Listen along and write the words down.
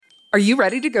Are you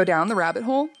ready to go down the rabbit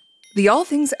hole? The All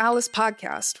Things Alice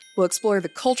podcast will explore the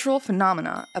cultural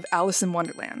phenomena of Alice in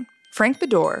Wonderland. Frank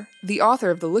Bedore, the author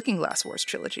of the Looking Glass Wars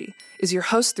trilogy, is your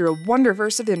host through a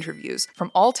wonderverse of interviews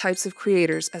from all types of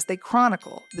creators as they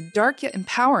chronicle the dark yet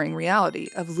empowering reality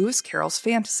of Lewis Carroll's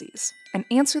fantasies and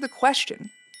answer the question,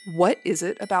 what is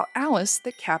it about Alice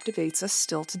that captivates us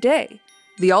still today?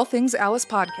 The All Things Alice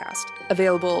podcast,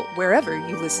 available wherever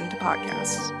you listen to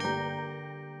podcasts.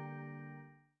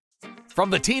 From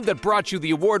the team that brought you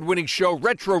the award-winning show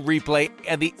Retro Replay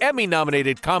and the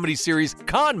Emmy-nominated comedy series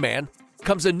Con Man,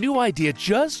 comes a new idea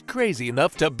just crazy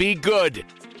enough to be good.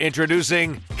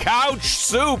 Introducing Couch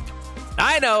Soup.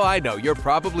 I know, you're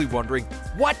probably wondering,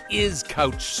 what is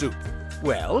Couch Soup?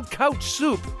 Well, Couch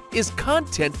Soup is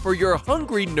content for your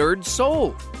hungry nerd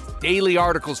soul. Daily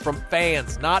articles from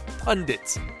fans, not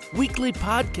pundits. Weekly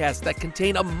podcasts that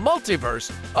contain a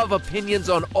multiverse of opinions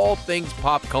on all things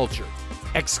pop culture.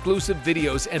 Exclusive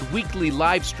videos and weekly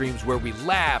live streams where we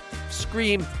laugh,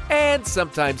 scream, and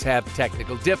sometimes have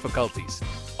technical difficulties.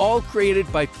 All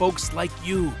created by folks like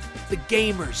you, the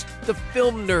gamers, the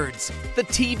film nerds, the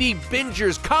TV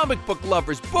bingers, comic book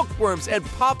lovers, bookworms, and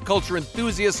pop culture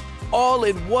enthusiasts, all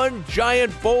in one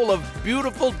giant bowl of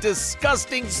beautiful,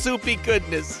 disgusting, soupy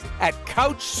goodness at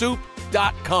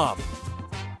couchsoup.com.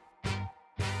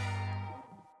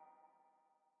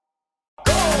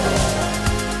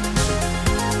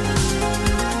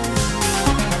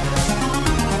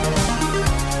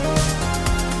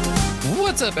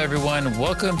 What's up, everyone?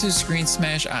 Welcome to Screen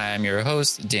Smash. I'm your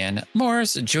host, Dan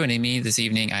Morris. Joining me this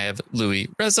evening, I have Louis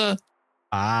Reza.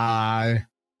 Hi.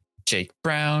 Jake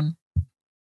Brown.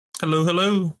 Hello,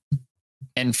 hello.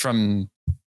 And from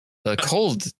the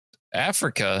cold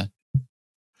Africa,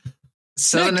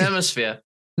 Southern Hemisphere,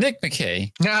 Nick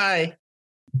McKay. Hi.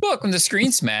 Welcome to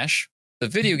Screen Smash, the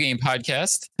video game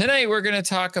podcast. Tonight, we're going to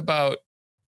talk about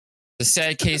the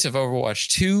sad case of Overwatch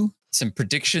 2, some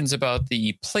predictions about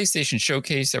the PlayStation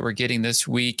Showcase that we're getting this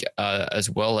week, as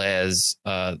well as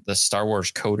the Star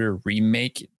Wars Coder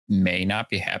remake may not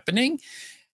be happening.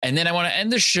 And then I want to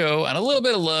end the show on a little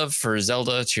bit of love for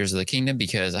Zelda Tears of the Kingdom,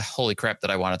 because holy crap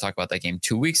that I want to talk about that game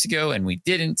 2 weeks ago and we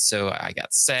didn't, so I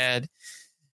got sad.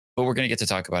 But we're going to get to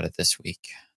talk about it this week.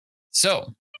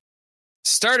 So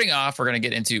starting off, we're going to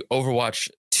get into Overwatch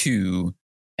 2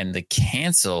 and the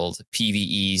canceled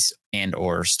PvEs and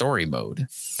or story mode.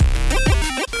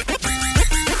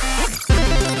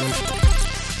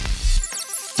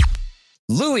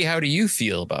 Louis, how do you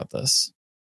feel about this?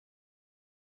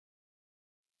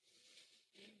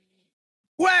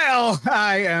 Well,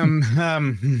 I am.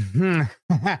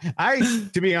 I,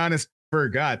 to be honest,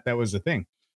 forgot that was the thing.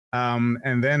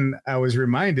 And then I was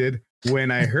reminded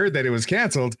when I heard that it was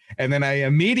canceled, and then I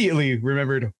immediately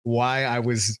remembered why I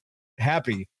was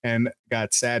happy and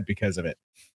got sad because of it.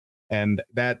 And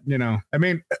that, I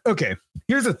mean, okay,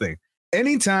 here's the thing.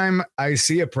 Anytime I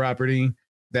see a property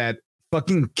that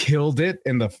fucking killed it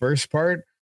in the first part,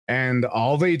 and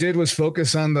all they did was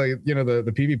focus on the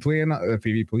PvP and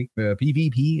the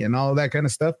PvP and all of that kind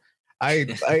of stuff, I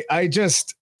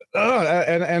just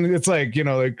and it's like,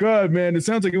 God, man, it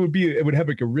sounds like it would have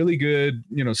like a really good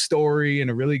story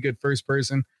and a really good first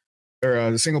person or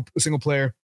a single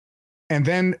player, and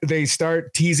then they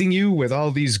start teasing you with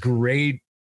all these great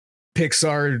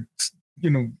Pixar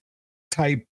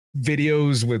type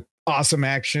videos with awesome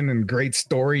action and great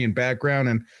story and background,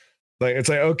 and like it's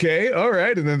like, okay, all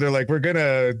right, and then they're like, we're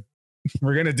gonna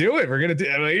do it,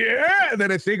 I'm like, yeah. And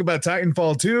then I think about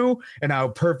Titanfall 2 and how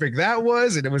perfect that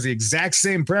was, and it was the exact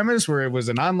same premise where it was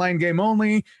an online game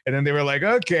only, and then they were like,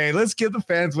 okay, let's give the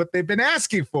fans what they've been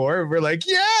asking for, and we're like,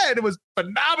 yeah, and it was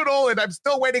phenomenal, and I'm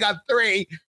still waiting on 3.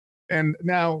 And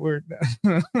now we're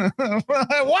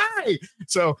why?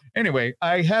 So anyway,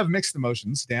 I have mixed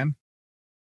emotions, Dan.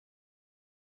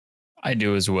 I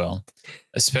do as well,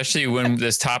 especially when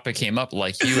this topic came up.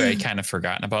 Like you, I kind of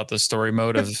forgotten about the story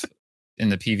mode in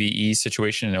the PvE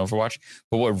situation in Overwatch.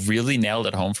 But what really nailed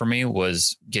it home for me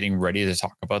was getting ready to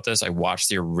talk about this. I watched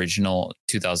the original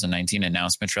 2019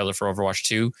 announcement trailer for Overwatch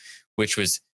 2, which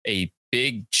was a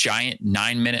big, giant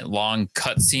 9-minute long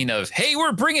cutscene of, hey,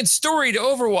 we're bringing story to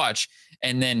Overwatch.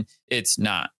 And then it's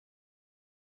not.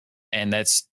 And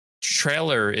that's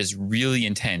trailer is really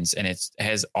intense. And it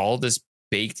has all this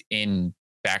baked in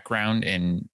background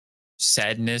and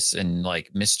sadness and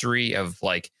like mystery of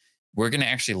like, we're going to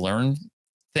actually learn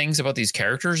things about these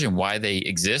characters and why they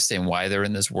exist and why they're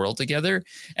in this world together.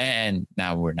 And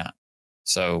now we're not.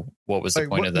 So what was the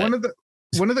point of that?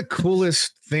 One of the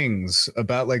coolest things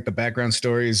about like the background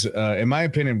stories, in my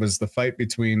opinion, was the fight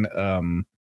between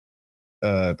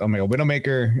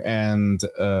Widowmaker and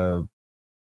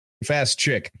fast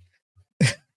chick.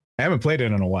 I haven't played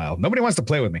it in a while. Nobody wants to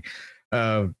play with me.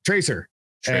 Tracer.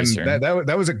 And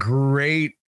that was a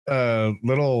great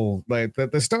little like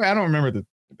the story. I don't remember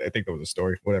I think it was a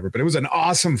story, whatever, but it was an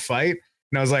awesome fight.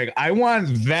 And I was like, I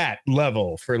want that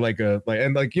level for like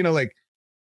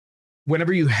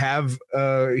whenever you have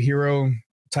hero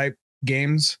type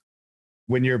games,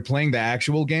 when you're playing the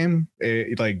actual game,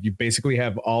 like you basically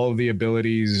have all of the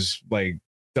abilities, like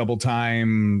double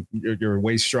time, you're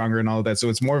way stronger and all of that. So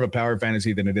it's more of a power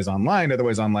fantasy than it is online.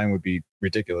 Otherwise, online would be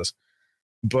ridiculous.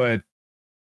 But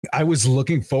I was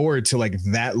looking forward to like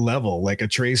that level, like a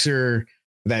Tracer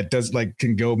that does like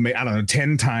can go, I don't know,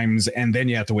 10 times and then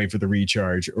you have to wait for the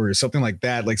recharge or something like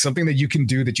that. Like something that you can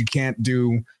do that you can't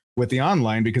do with the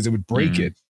online because it would break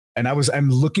it. And I'm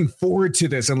looking forward to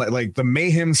this and like the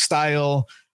mayhem style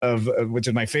of which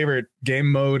is my favorite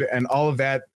game mode and all of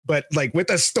that. But like with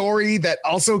a story that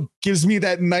also gives me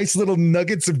that nice little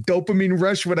nuggets of dopamine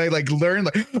rush when I like learn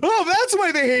like, oh, that's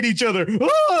why they hate each other.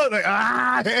 Oh,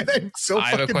 like, so I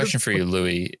have a question for you,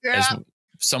 Louis. Yeah. As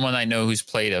someone I know who's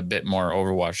played a bit more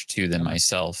Overwatch 2 than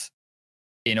myself,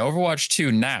 in Overwatch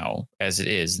 2 now, as it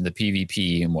is, the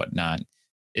PvP and whatnot,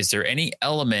 is there any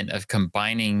element of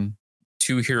combining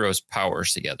two heroes'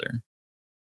 powers together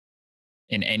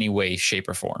in any way, shape,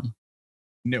 or form?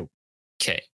 No.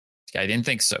 Okay. I didn't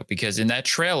think so, because in that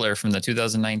trailer from the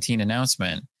 2019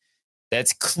 announcement,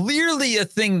 that's clearly a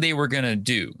thing they were going to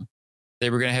do. They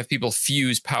were going to have people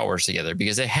fuse powers together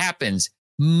because it happens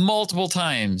multiple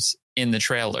times in the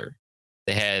trailer.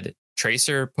 They had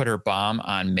Tracer put her bomb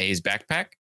on May's backpack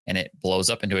and it blows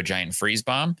up into a giant freeze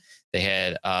bomb. They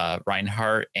had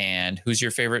Reinhardt and who's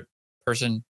your favorite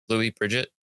person? Louis? Brigitte?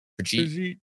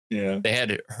 Yeah. They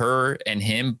had her and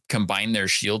him combine their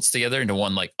shields together into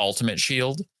one like ultimate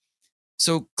shield.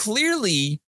 So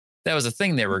clearly that was a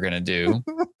thing they were going to do.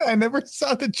 I never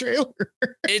saw the trailer.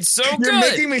 It's so You're good. You're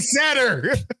making me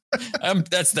sadder.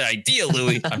 That's the idea,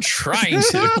 Louis. I'm trying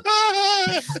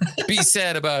to be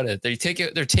sad about it.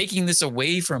 They're taking this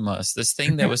away from us. This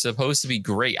thing that was supposed to be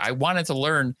great. I wanted to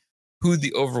learn who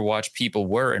the Overwatch people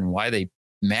were and why they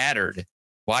mattered.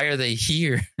 Why are they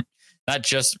here? Not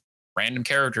just random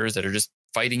characters that are just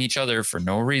fighting each other for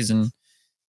no reason.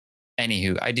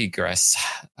 Anywho, I digress.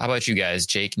 How about you guys,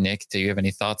 Jake, Nick? Do you have any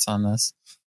thoughts on this?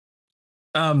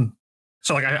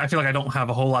 So like I feel like I don't have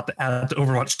a whole lot to add to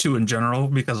Overwatch 2 in general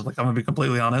because like I'm gonna be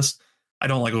completely honest, I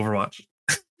don't like Overwatch.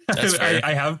 That's fair.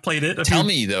 I have played it. Tell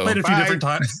me though. Played it a few different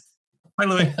times. Bye,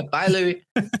 Louis. Bye, Louis.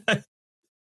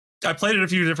 I played it a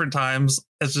few different times.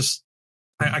 It's just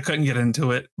I couldn't get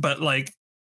into it. But like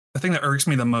the thing that irks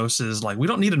me the most is like we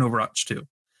don't need an Overwatch 2.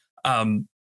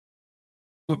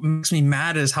 What makes me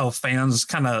mad is how fans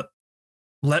kind of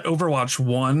let Overwatch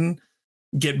 1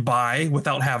 get by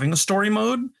without having a story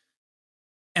mode.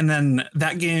 And then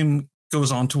that game goes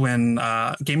on to win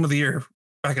Game of the Year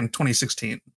back in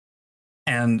 2016.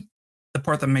 And the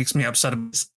part that makes me upset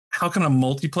is how can a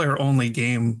multiplayer only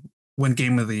game win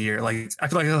Game of the Year? Like, I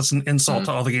feel like that's an insult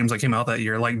to all the games that came out that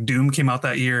year. Like Doom came out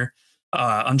that year,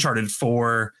 Uncharted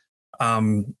 4.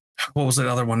 What was the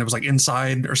other one? It was like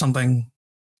Inside or something.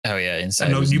 Oh yeah, Inside.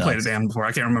 I know you nuts. played it, Dan, before.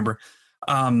 I can't remember.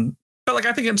 But like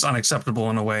I think it's unacceptable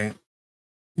in a way.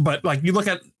 But like you look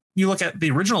at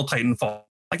the original Titanfall.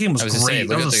 That game was great.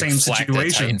 That was the same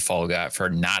situation. That Titanfall got for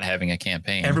not having a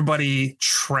campaign. Everybody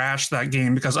trashed that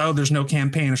game because there's no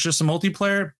campaign. It's just a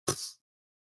multiplayer.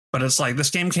 But it's like this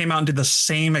game came out and did the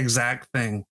same exact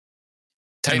thing.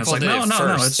 Titanfall like, did it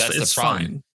first. It's, That's it's the problem.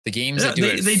 fine. The games that do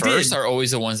it first are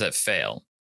always the ones that fail.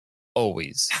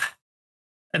 Always.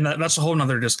 And that's a whole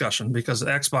nother discussion because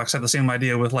Xbox had the same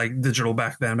idea with like digital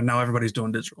back then, but now everybody's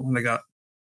doing digital and they got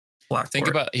black.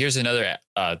 Here's another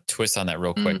twist on that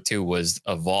real quick too, was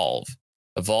Evolve.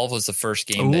 Evolve was the first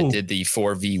game that did the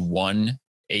 4v1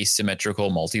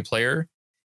 asymmetrical multiplayer.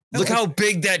 Look how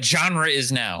big that genre is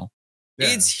now. Yeah,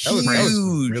 it's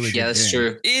huge. Really that's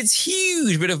true. It's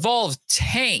huge, but Evolve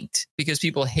tanked because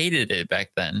people hated it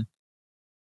back then.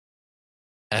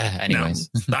 Anyways,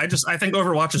 no, I think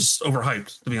Overwatch is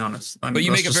overhyped, to be honest. But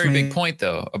you make a very big point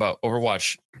though about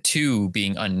Overwatch 2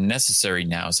 being unnecessary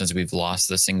now since we've lost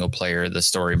the single player, the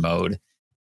story mode.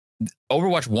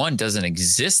 Overwatch 1 doesn't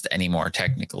exist anymore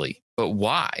technically, but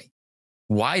why?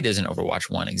 Why doesn't Overwatch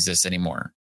 1 exist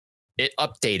anymore? It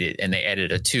updated and they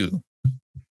added a 2.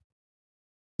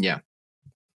 Yeah.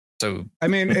 So I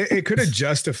mean, it could have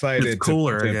justified it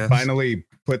cooler, to finally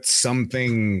put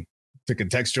something to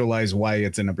contextualize why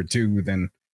it's a number 2.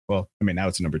 Then, well, I mean, now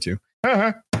it's a number 2.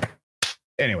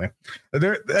 Anyway,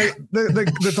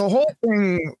 the whole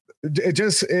thing,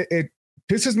 it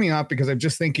pisses me off because I'm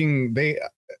just thinking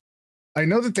I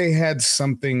know that they had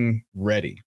something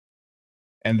ready,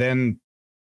 and then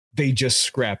they just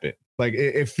scrap it. Like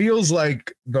it feels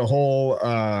like the whole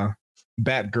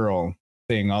Batgirl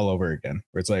thing all over again,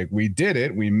 where it's like, we did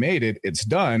it, we made it, it's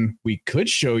done. We could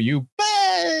show you,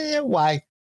 but why?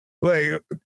 Like,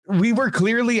 we were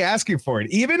clearly asking for it.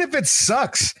 Even if it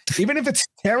sucks, even if it's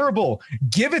terrible,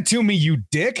 give it to me, you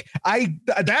dick.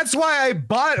 That's why I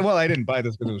bought it. Well, I didn't buy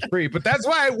this because it was free, but that's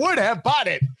why I would have bought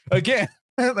it again.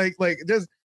 like just,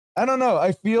 I don't know.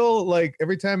 I feel like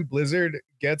every time Blizzard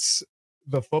gets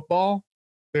the football,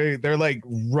 they're like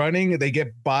running, they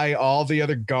get by all the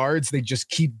other guards, they just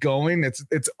keep going.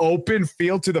 It's open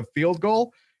field to the field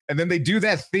goal. And then they do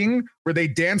that thing where they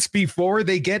dance before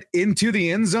they get into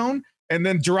the end zone and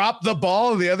then drop the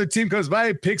ball. The other team comes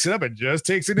by, picks it up, and just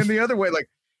takes it in the other way. Like,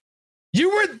 you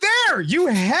were there. You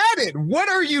had it. What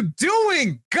are you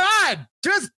doing? God,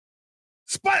 just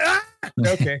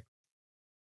okay.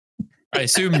 I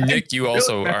assume, Nick, you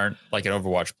also aren't like an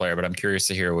Overwatch player, but I'm curious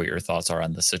to hear what your thoughts are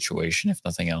on the situation, if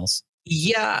nothing else.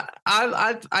 Yeah,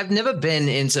 I've never been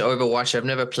into Overwatch. I've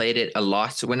never played it a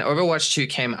lot. When Overwatch 2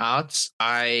 came out,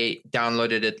 I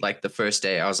downloaded it like the first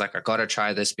day. I was like, I gotta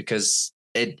try this because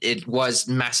it was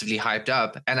massively hyped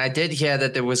up. And I did hear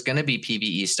that there was gonna be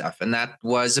PvE stuff, and that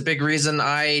was a big reason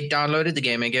I downloaded the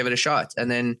game and gave it a shot. And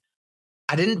then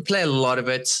I didn't play a lot of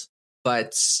it,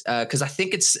 but because I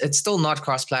think it's still not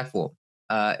cross-platform,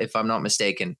 if I'm not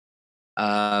mistaken.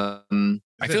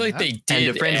 I feel like they did.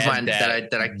 And a friend of mine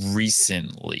that I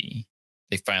recently,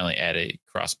 they finally added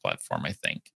cross-platform. I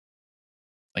think,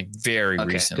 like very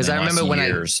recently, because I remember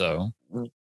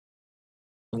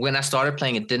when I started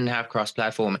playing, it didn't have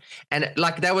cross-platform, and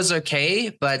like that was okay.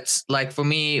 But like for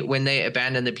me, when they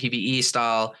abandoned the PvE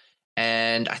style,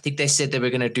 and I think they said they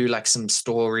were going to do like some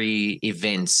story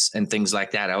events and things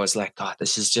like that, I was like, God,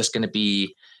 this is just going to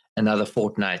be another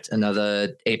Fortnite,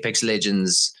 another Apex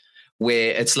Legends,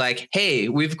 where it's like, hey,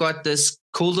 we've got this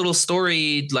cool little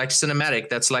story, like cinematic,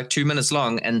 that's like 2 minutes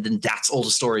long, and then that's all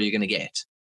the story you're going to get.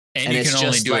 And you can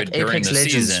only do it during Apex the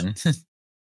season.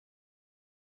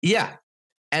 Yeah.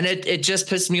 And it just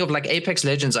pissed me off. Like Apex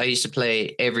Legends, I used to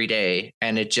play every day,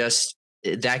 and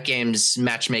that game's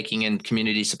matchmaking and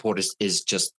community support is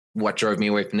just what drove me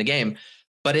away from the game.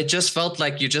 But it just felt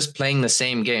like you're just playing the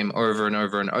same game over and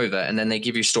over and over. And then they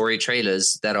give you story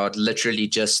trailers that are literally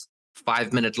just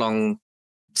 5-minute long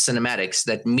cinematics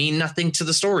that mean nothing to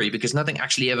the story because nothing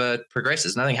actually ever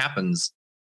progresses. Nothing happens.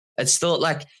 It's still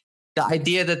like the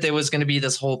idea that there was going to be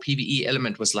this whole PvE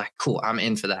element was like, cool, I'm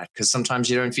in for that. Because sometimes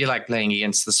you don't feel like playing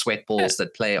against the sweat balls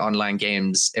that play online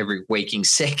games every waking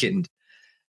second.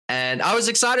 And I was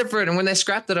excited for it. And when they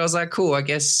scrapped it, I was like, cool, I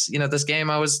guess, this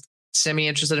game I was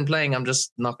semi-interested in playing, I'm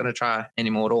just not going to try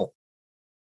anymore at all.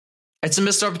 It's a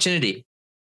missed opportunity.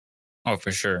 Oh,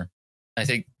 for sure.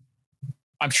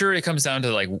 I'm sure it comes down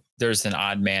to like, there's an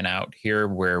odd man out here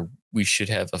where we should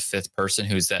have a fifth person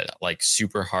who's that like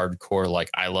super hardcore, like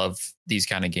I love these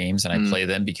kind of games and I play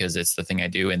them because it's the thing I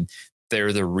do. And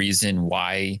they're the reason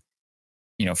why,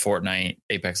 Fortnite,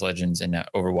 Apex Legends, and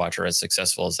Overwatch are as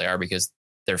successful as they are because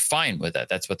they're fine with that.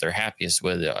 That's what they're happiest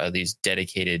with, are these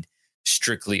dedicated,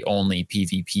 strictly only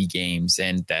PvP games.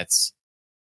 And that's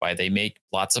why they make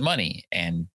lots of money.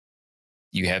 And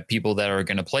you have people that are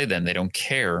going to play them. They don't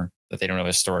care that they don't have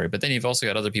a story. But then you've also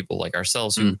got other people like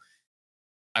ourselves who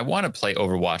I want to play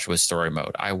Overwatch with story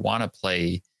mode. I want to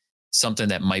play something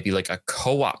that might be like a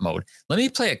co-op mode. Let me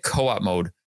play a co-op mode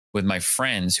with my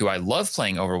friends who I love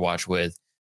playing Overwatch with,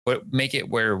 but make it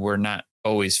where we're not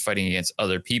always fighting against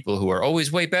other people who are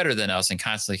always way better than us and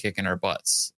constantly kicking our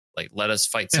butts. Like, let us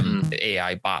fight some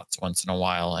AI bots once in a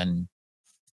while and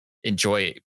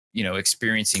enjoy,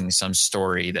 experiencing some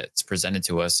story that's presented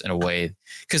to us in a way.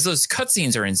 Because those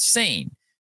cutscenes are insane.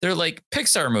 They're like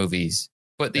Pixar movies,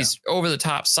 but these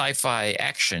over-the-top sci-fi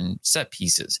action set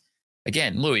pieces.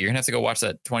 Again, Louis, you're going to have to go watch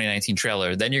that 2019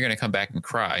 trailer. Then you're going to come back and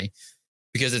cry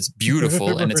because it's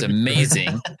beautiful and it's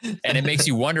amazing. And it makes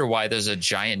you wonder why there's a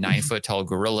giant 9-foot-tall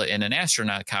gorilla in an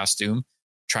astronaut costume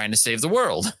trying to save the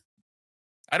world.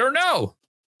 I don't know.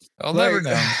 I'll never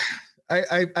know.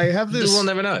 I have this. We'll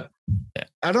never know. Yeah.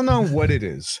 I don't know what it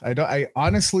is. I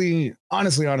honestly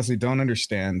don't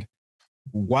understand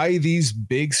why these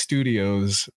big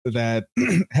studios that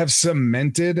have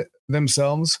cemented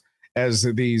themselves as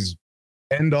these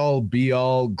end all be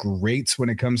all greats when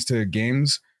it comes to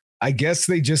games. I guess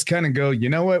they just kind of go, you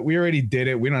know what? We already did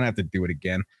it. We don't have to do it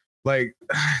again. Like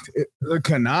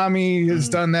Konami has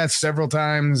done that several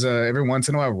times. Every once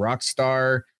in a while,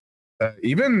 Rockstar,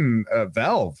 even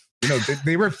Valve.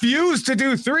 They refuse to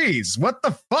do threes. What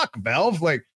the fuck, Valve?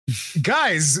 Like,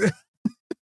 guys,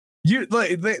 You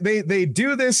like they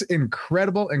do this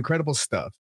incredible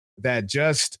stuff that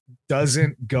just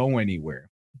doesn't go anywhere,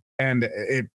 and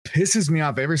it pisses me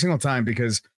off every single time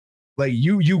because like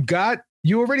you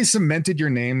already cemented your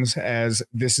names as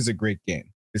this is a great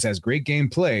game. This has great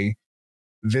gameplay.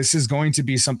 This is going to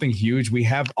be something huge. We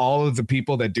have all of the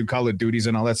people that do Call of Duties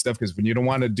and all that stuff because when you don't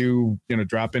want to do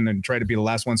drop in and try to be the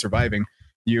last one surviving,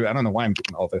 I don't know why I'm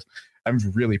doing all this. I'm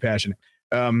really passionate.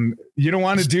 You don't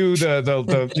want to do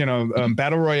the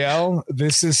battle royale.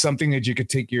 This is something that you could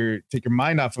take your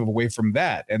mind off of away from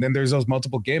that. And then there's those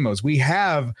multiple game modes. We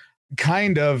have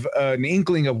kind of an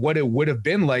inkling of what it would have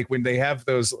been like when they have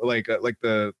those like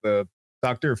the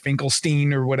Dr.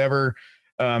 Finkelstein or whatever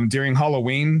during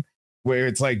Halloween, where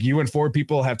it's like you and 4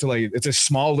 people have to it's a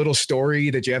small little story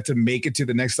that you have to make it to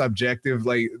the next objective.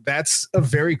 Like that's a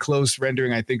very close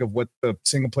rendering, I think, of what the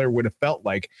single player would have felt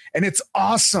like. And it's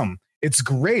awesome. It's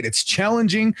great. It's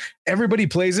challenging. Everybody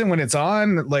plays it when it's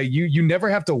on. Like you never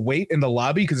have to wait in the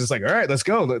lobby because it's like, all right, let's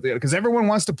go. Because everyone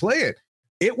wants to play it.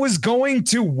 It was going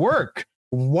to work.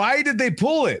 Why did they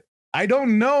pull it? I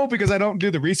don't know because I don't do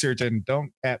the research and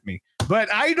don't at me.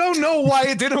 But I don't know why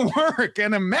it didn't work.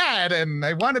 And I'm mad and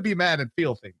I want to be mad and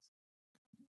feel things.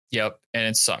 Yep. And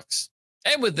it sucks.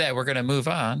 And with that, we're going to move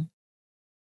on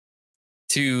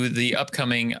to the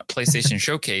upcoming PlayStation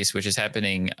Showcase, which is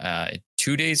happening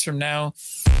 2 days from now.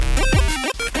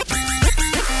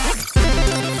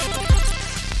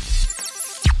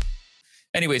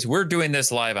 Anyways, we're doing this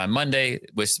live on Monday.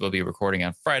 We'll be recording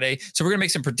on Friday. So we're going to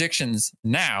make some predictions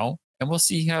now, and we'll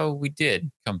see how we did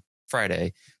come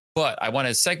Friday. But I want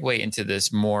to segue into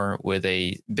this more with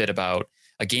a bit about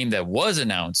a game that was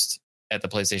announced at the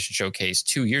PlayStation Showcase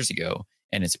 2 years ago,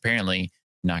 and it's apparently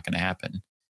not going to happen.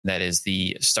 That is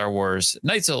the Star Wars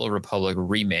Knights of the Old Republic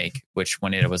remake, which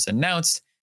when it was announced,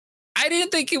 I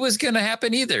didn't think it was going to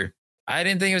happen either. I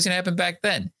didn't think it was going to happen back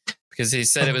then because they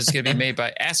said it was going to be made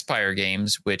by Aspyr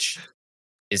Games, which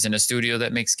isn't a studio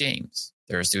that makes games.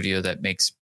 They're a studio that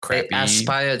makes crappy. They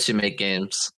aspire to make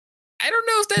games. I don't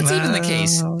know if that's even the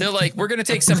case. They're like, we're going to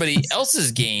take somebody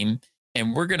else's game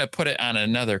and we're going to put it on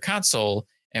another console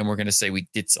and we're going to say we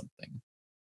did something.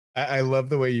 I love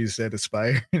the way you said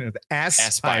aspire.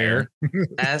 Aspire.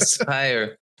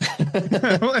 Aspire.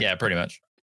 Yeah, pretty much.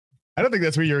 I don't think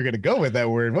that's where you were going to go with that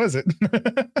word, was it?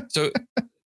 So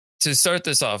to start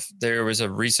this off, there was a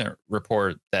recent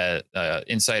report that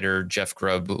insider Jeff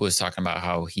Grubb was talking about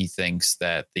how he thinks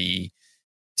that the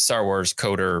Star Wars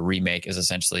Coder remake is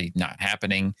essentially not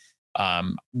happening.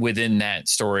 Within that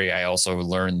story, I also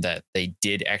learned that they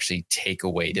did actually take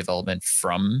away development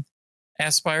from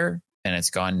Aspyr, and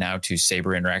it's gone now to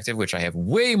Saber Interactive, which I have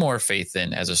way more faith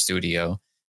in as a studio.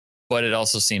 But it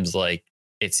also seems like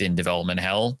it's in development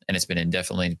hell, and it's been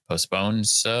indefinitely postponed.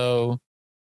 So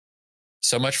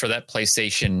much for that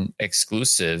PlayStation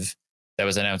exclusive that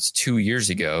was announced 2 years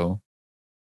ago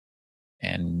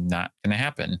and not going to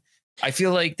happen. I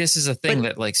feel like this is a thing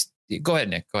that go ahead,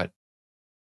 Nick, go ahead.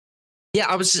 Yeah,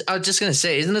 I was just going to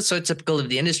say, isn't it so typical of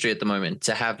the industry at the moment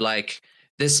to have like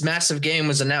this massive game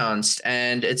was announced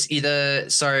and it's either,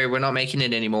 sorry, we're not making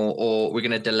it anymore, or we're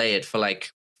going to delay it for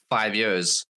like 5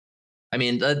 years. I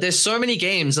mean, there's so many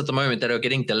games at the moment that are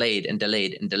getting delayed and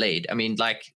delayed and delayed. I mean,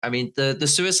 the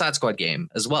Suicide Squad game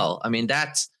as well. I mean,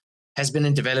 that has been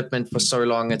in development for so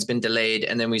long. It's been delayed.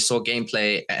 And then we saw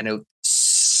gameplay and it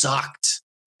sucked.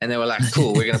 And they were like,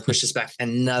 cool, we're going to push this back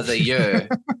another year.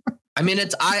 I mean,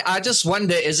 I just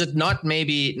wonder, is it not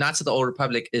maybe Knights of the Old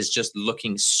Republic is just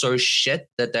looking so shit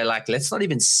that they're like, let's not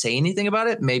even say anything about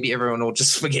it. Maybe everyone will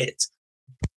just forget.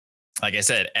 Like I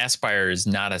said, Aspyr is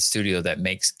not a studio that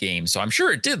makes games, so I'm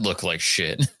sure it did look like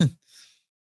shit.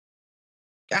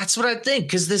 That's what I think,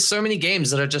 because there's so many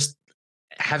games that are just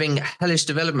having hellish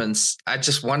developments. I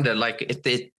just wonder, like,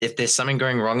 if there's something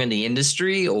going wrong in the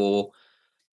industry or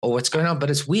what's going on.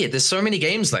 But it's weird. There's so many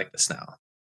games like this now.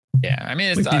 Yeah, I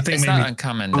mean, it's not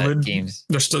uncommon that games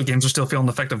are still feeling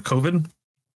the effect of COVID.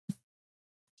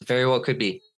 Very well could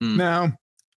be. No.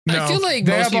 I feel like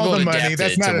most people have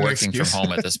adapted to working excuse. from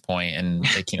home at this point, and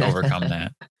they can overcome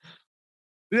that.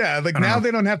 Yeah, like now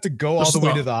they don't have to go all the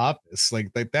way to the office.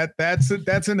 Like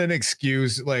that's an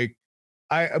excuse. Like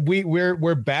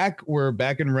we're back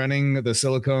and running. The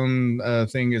silicone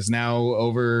thing is now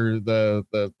over.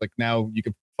 The like now you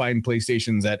can find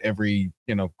PlayStations at every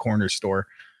corner store,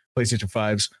 PlayStation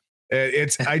 5s.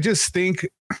 I just think,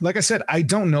 like I said, I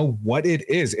don't know what it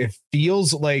is. It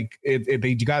feels like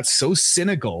they got so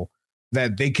cynical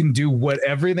that they can do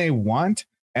whatever they want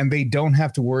and they don't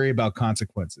have to worry about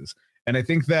consequences. And I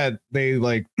think that they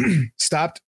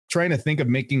stopped trying to think of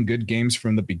making good games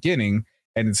from the beginning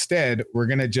And instead, we're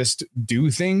going to just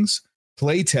do things,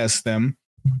 play test them.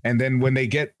 And then when they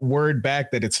get word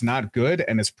back that it's not good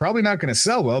and it's probably not going to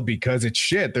sell well because it's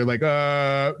shit, they're like,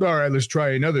 all right, let's try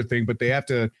another thing. But they have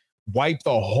to wipe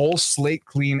the whole slate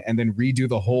clean and then redo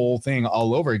the whole thing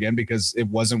all over again because it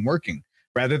wasn't working.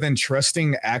 Rather than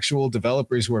trusting actual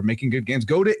developers who are making good games,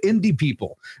 go to indie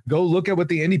people. Go look at what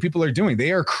the indie people are doing.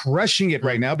 They are crushing it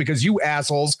right now because you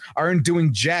assholes aren't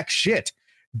doing jack shit.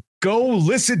 Go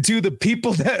listen to the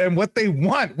people that and what they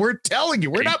want. We're telling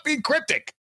you, we're not being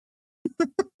cryptic.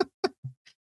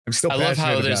 I love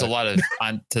how there's a lot of,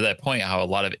 on to that point, how a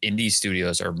lot of indie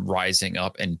studios are rising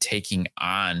up and taking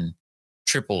on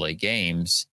AAA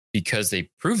games because they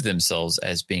prove themselves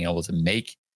as being able to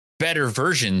make better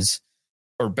versions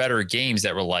or better games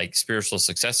that were like spiritual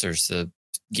successors to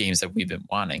games that we've been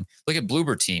wanting. Look at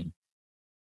Bloober Team,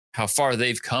 how far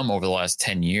they've come over the last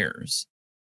 10 years.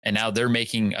 And now they're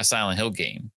making a Silent Hill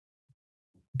game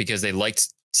because they liked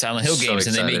Silent Hill games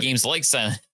and they made games like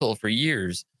Silent Hill for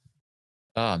years.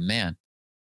 Oh, man.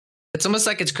 It's almost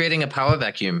like it's creating a power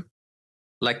vacuum.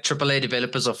 Like AAA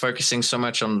developers are focusing so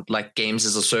much on like games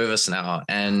as a service now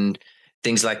and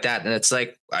things like that. And it's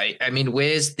like, I mean,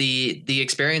 where's the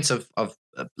experience of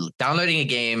downloading a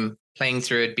game, playing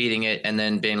through it, beating it, and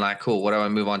then being like, cool, what do I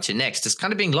move on to next? It's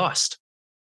kind of being lost.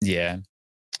 Yeah.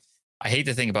 I hate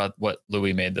to think about what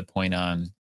Louis made the point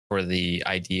on for the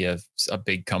idea of a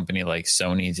big company like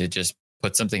Sony to just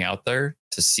put something out there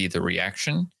to see the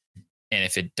reaction. And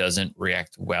if it doesn't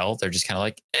react well, they're just kind of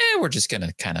like, we're just going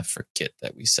to kind of forget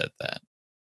that we said that.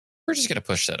 We're just going to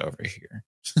push that over here.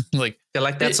 Like, I feel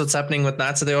like that's what's happening with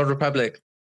Knights of the Old Republic.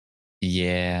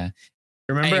 Yeah.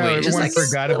 Remember how everyone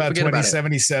forgot about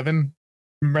 2077?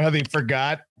 Remember how they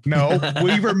forgot? No,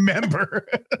 we remember.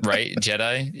 Right?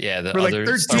 Jedi? Yeah. For like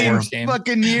 13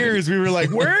 fucking years, we were like,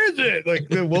 where is it? Like,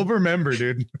 we'll remember,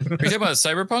 dude. Are you talking about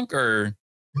Cyberpunk or...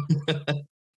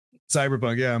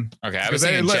 Cyberpunk, yeah. Okay, I was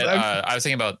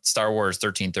thinking about Star Wars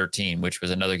 1313, which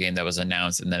was another game that was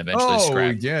announced and then eventually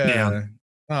scrapped. Yeah.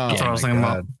 Oh, that's what I was thinking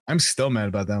about. I'm still mad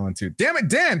about that one too. Damn it,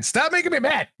 Dan! Stop making me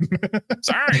mad.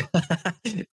 Sorry.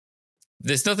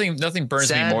 There's nothing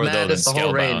burns me more though than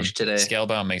Scalebound.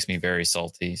 Scalebound makes me very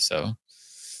salty. So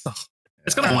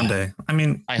it's gonna one day. I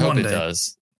mean, I hope it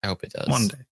does. One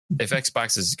day. If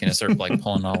Xbox is gonna start like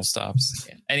pulling all stops.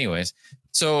 Yeah. Anyways,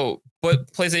 so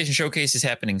but PlayStation Showcase is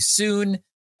happening soon.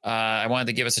 I wanted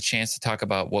to give us a chance to talk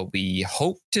about what we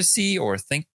hope to see or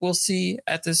think we'll see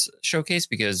at this showcase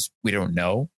because we don't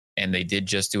know. And they did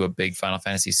just do a big Final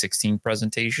Fantasy 16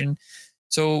 presentation.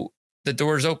 So the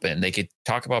door's open. They could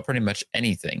talk about pretty much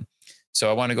anything.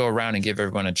 So I want to go around and give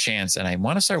everyone a chance. And I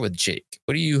want to start with Jake.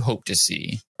 What do you hope to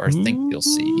see or think you'll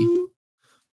see?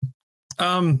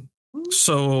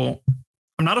 So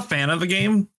I'm not a fan of the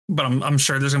game, but I'm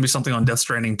sure there's going to be something on Death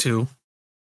Stranding too.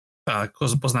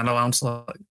 Wasn't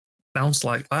that announced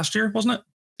like last year, wasn't it?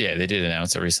 Yeah, they did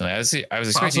announce it recently. I was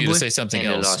expecting you to say something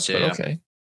else. Last year, but okay.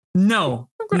 No,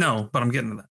 but I'm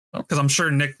getting to that because I'm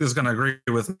sure Nick is going to agree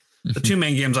with the two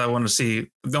main games I want to see.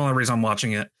 The only reason I'm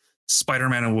watching it,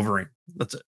 Spider-Man and Wolverine.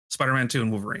 That's it. Spider-Man 2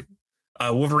 and Wolverine.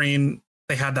 Wolverine,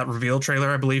 they had that reveal trailer,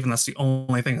 I believe, and that's the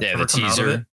only thing that's ever come out of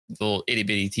it. The little itty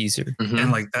bitty teaser,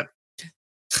 and like that.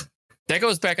 That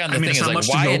goes back on the thing. It's not like much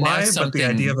why to go announce by, something? But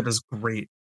the idea of it is great.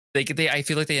 I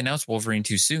feel like they announced Wolverine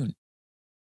too soon.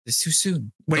 It's too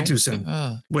soon. Way too soon.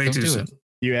 Way too soon.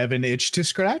 You have an itch to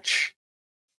scratch?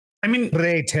 I mean,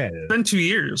 it's been 2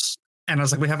 years, and I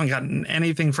was like, we haven't gotten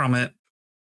anything from it.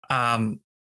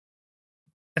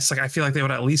 It's like I feel like they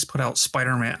would at least put out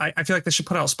Spider-Man. I feel like they should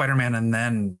put out Spider-Man and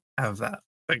then have that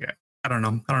big guy. I don't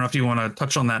know. I don't know if you want to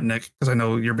touch on that, Nick, because I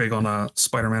know you're big on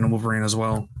Spider-Man and Wolverine as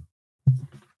well.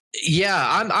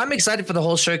 Yeah, I'm excited for the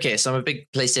whole showcase. I'm a big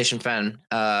PlayStation fan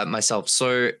myself,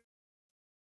 so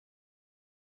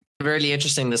really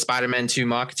interesting the Spider-Man 2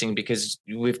 marketing because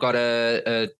we've got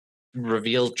a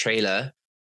reveal trailer,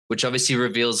 which obviously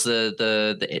reveals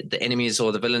the enemies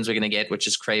or the villains we're going to get, which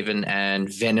is Kraven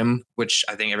and Venom, which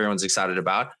I think everyone's excited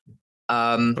about.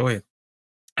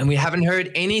 And we haven't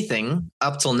heard anything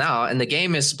up till now, and the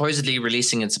game is supposedly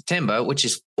releasing in September, which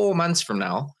is 4 months from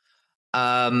now.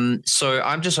 So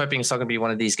I'm just hoping it's not going to be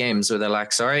one of these games where they're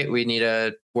like, sorry, we need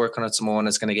to work on it some more and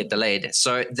it's going to get delayed.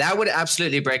 So that would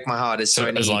absolutely break my heart as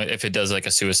Sony. As long if it does like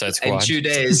a Suicide Squad. In 2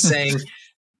 days saying,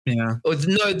 yeah.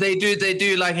 No, they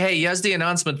do like, hey, here's the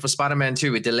announcement for Spider-Man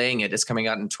 2. We're delaying it. It's coming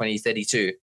out in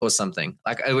 2032 or something.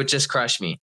 Like it would just crush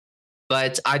me.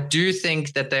 But I do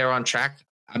think that they're on track.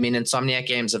 I mean, Insomniac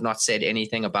Games have not said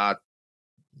anything about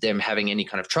them having any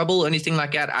kind of trouble or anything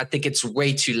like that. I think it's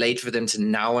way too late for them to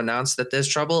now announce that there's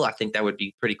trouble. I think that would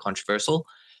be pretty controversial.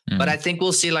 But I think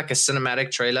we'll see like a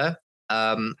cinematic trailer.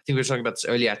 I think we were talking about this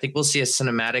earlier. I think we'll see a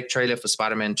cinematic trailer for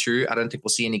Spider-Man 2. I don't think we'll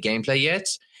see any gameplay yet.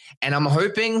 And I'm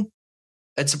hoping,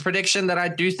 it's a prediction that I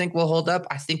do think will hold up.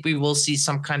 I think we will see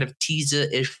some kind of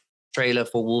teaser-ish trailer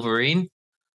for Wolverine.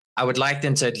 I would like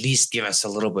them to at least give us a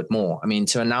little bit more. I mean,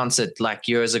 to announce it like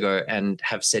years ago and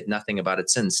have said nothing about it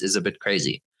since is a bit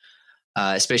crazy.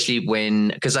 Especially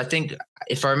because I think,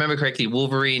 if I remember correctly,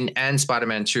 Wolverine and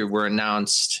Spider-Man 2 were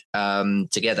announced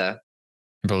together.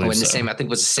 I believe the same, I think it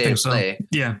was the same play.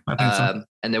 Yeah, I think so.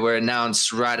 And they were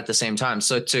announced right at the same time.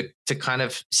 So to kind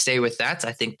of stay with that,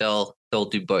 I think they'll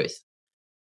do both.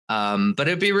 But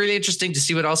it'd be really interesting to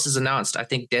see what else is announced. I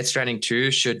think Death Stranding 2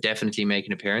 should definitely make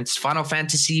an appearance. Final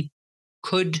Fantasy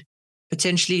could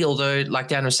potentially, although like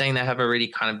Dan was saying, they have already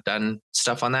kind of done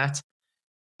stuff on that.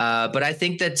 But I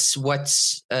think that's what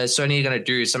Sony are going to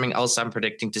do. Something else I'm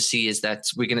predicting to see is that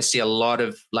we're going to see a lot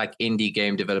of like indie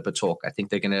game developer talk. I think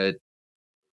they're going to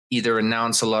either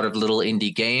announce a lot of little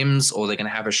indie games, or they're going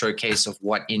to have a showcase of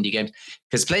what indie games,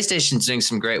 because PlayStation's doing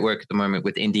some great work at the moment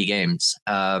with indie games.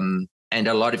 And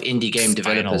a lot of indie game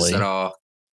developers that are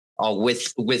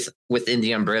within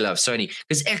the umbrella of Sony,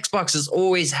 because Xbox has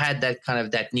always had that kind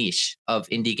of that niche of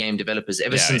indie game developers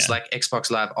ever since like Xbox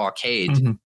Live Arcade.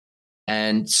 Mm-hmm.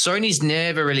 And Sony's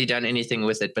never really done anything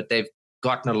with it, but they've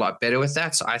gotten a lot better with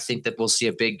that. So I think that we'll see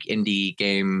a big indie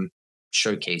game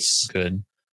showcase. Good.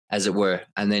 As it were,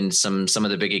 and then some of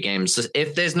the bigger games. So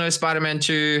if there's no Spider-Man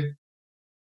 2,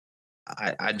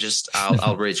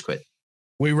 I'll rage quit.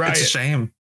 We riot. It's a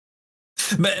shame.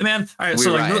 But man, all right.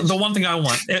 So like the one thing I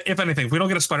want, if anything, if we don't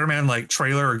get a Spider-Man like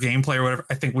trailer or gameplay or whatever,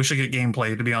 I think we should get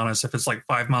gameplay. To be honest, if it's like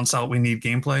 5 months out, we need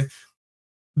gameplay.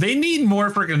 They need more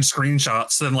freaking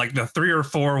screenshots than like the 3 or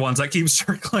 4 ones that keep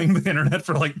circling the internet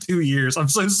for like 2 years. I'm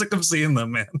so sick of seeing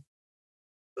them, man.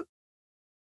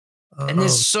 And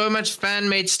there's so much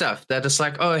fan-made stuff that it's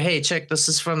like, oh, hey, check, this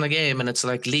is from the game, and it's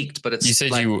like leaked, but it's you said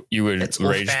like, you would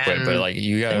rage quit, but like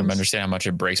you gotta understand how much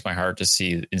it breaks my heart to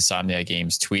see Insomniac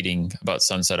Games tweeting about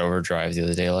Sunset Overdrive the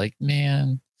other day. Like,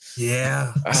 man,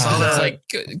 yeah, I saw that. Like,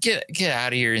 get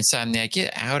out of here, Insomniac,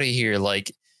 get out of here.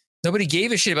 Like, nobody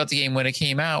gave a shit about the game when it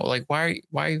came out. Like, why?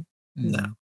 No,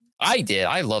 I did.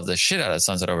 I love the shit out of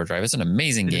Sunset Overdrive. It's an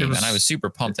amazing game, and I was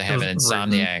super pumped to have an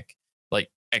Insomniac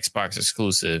like Xbox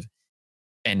exclusive.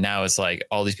 And now it's like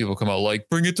all these people come out like,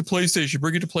 bring it to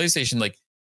PlayStation. Like,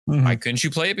 why couldn't you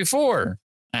play it before?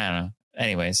 I don't know.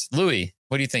 Anyways, Louis,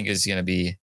 what do you think is going to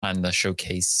be on the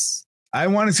showcase? I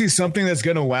want to see something that's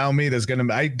going to wow me.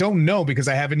 I don't know, because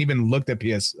I haven't even looked at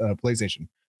PlayStation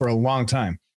for a long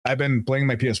time. I've been playing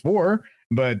my PS4,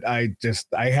 but I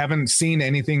haven't seen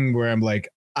anything where I'm like,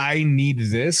 I need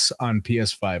this on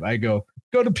PS5. I go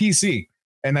to PC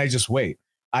and I just wait.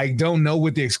 I don't know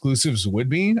what the exclusives would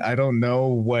be. I don't know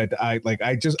what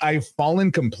I've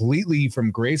fallen completely from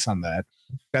grace on that.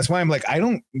 That's why I'm like, I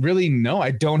don't really know.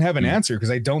 I don't have an answer, because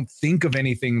I don't think of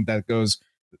anything that goes,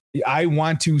 I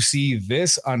want to see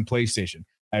this on PlayStation.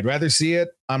 I'd rather see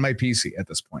it on my PC at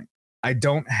this point. I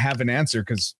don't have an answer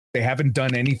because they haven't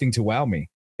done anything to wow me.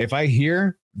 If I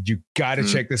hear, you got to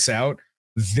check this out,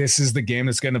 this is the game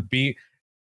that's going to be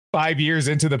 5 years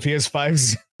into the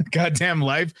PS5's goddamn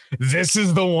life, this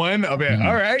is the one. I'll be like,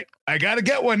 all right, I gotta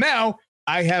get one now.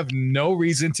 I have no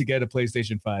reason to get a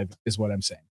PlayStation 5, is what I'm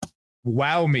saying.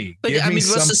 Wow me. But I mean,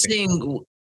 we're also seeing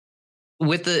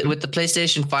with the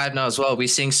PlayStation 5 now as well, we're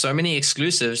seeing so many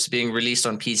exclusives being released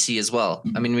on PC as well.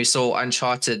 I mean, we saw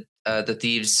Uncharted, the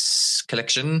Thieves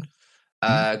Collection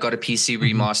got a PC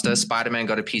remaster. Spider-Man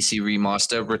got a PC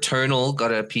remaster. Returnal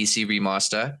got a PC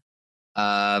remaster.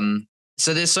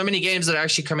 So there's so many games that are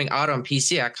actually coming out on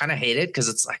PC. I kind of hate it, because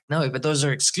it's like, no, but those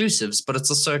are exclusives, but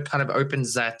it's also kind of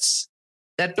opens that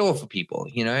door for people,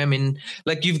 you know? I mean,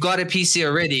 like, you've got a PC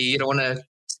already, you don't want to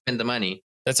spend the money.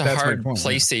 That's hard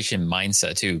PlayStation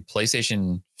mindset too.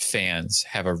 PlayStation fans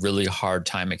have a really hard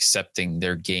time accepting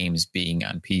their games being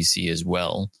on PC as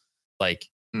well. Like,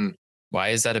 why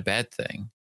is that a bad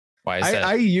thing? Why is that?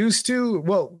 I used to,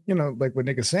 well, you know, like what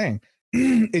Nick is saying,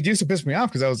 it used to piss me off,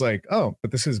 because I was like, oh,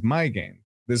 but this is my game.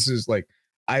 This is like,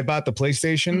 I bought the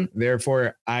PlayStation,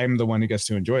 therefore I'm the one who gets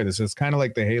to enjoy this. It's kind of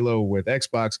like the Halo with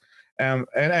Xbox. And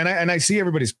I see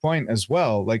everybody's point as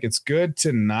well. Like, it's good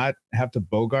to not have to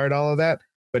bogart all of that.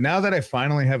 But now that I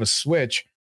finally have a Switch,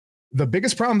 the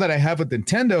biggest problem that I have with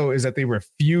Nintendo is that they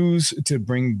refuse to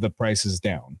bring the prices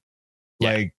down.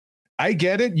 Yeah. Like, I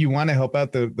get it. You want to help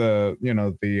out the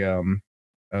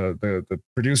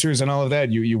producers and all of that.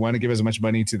 You want to give as much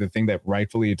money to the thing that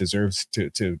rightfully it deserves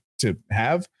to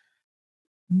have.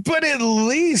 but at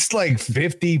least like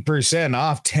 50%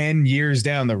 off 10 years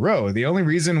down the road. The only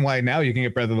reason why now you can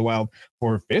get Breath of the Wild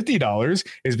for $50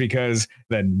 is because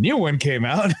the new one came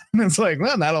out. And it's like,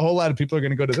 well, not a whole lot of people are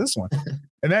going to go to this one.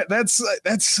 And that's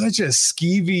such a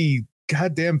skeevy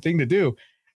goddamn thing to do.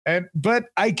 But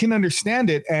I can understand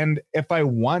it. And if I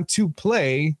want to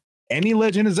play any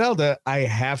Legend of Zelda, I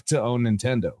have to own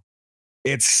Nintendo.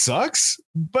 It sucks,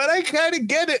 but I kind of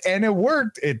get it. And it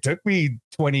worked. It took me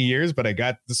 20 years, but I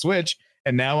got the Switch.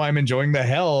 And now I'm enjoying the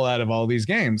hell out of all these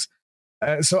games.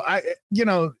 So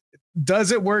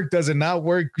does it work? Does it not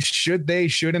work? Should they?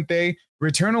 Shouldn't they?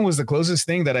 Returnal was the closest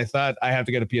thing that I thought I have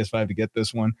to get a PS5 to get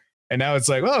this one. And now it's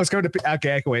like, well, it's going to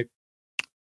okay, I can wait.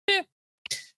 Yeah.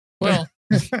 Well,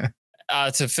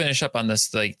 to finish up on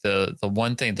this, like the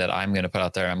one thing that I'm going to put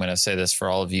out there, I'm going to say this for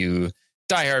all of you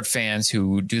diehard fans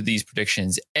who do these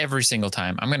predictions every single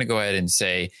time. I'm going to go ahead and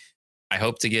say, I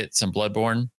hope to get some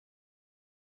Bloodborne.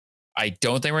 I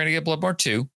don't think we're going to get Bloodborne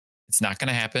 2. It's not going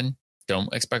to happen.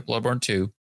 Don't expect Bloodborne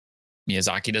 2.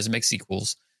 Miyazaki doesn't make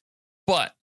sequels,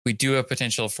 but we do have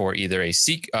potential for either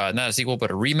not a sequel,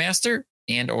 but a remaster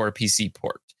and or a PC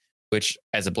port, which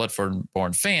as a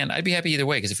Bloodborne fan, I'd be happy either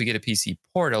way. Because if we get a PC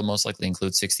port, it'll most likely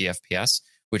include 60 FPS,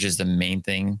 which is the main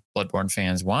thing Bloodborne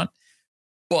fans want.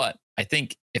 But I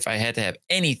think if I had to have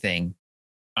anything,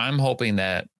 I'm hoping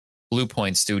that Blue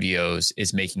Point Studios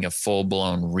is making a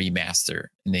full-blown remaster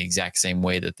in the exact same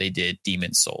way that they did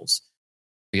Demon's Souls.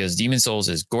 Because Demon's Souls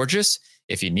is gorgeous.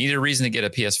 If you need a reason to get a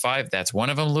PS5, that's one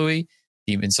of them, Louis.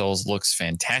 Demon's Souls looks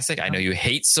fantastic. I know you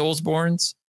hate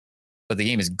Soulsborns, but the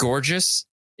game is gorgeous.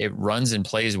 It runs and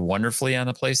plays wonderfully on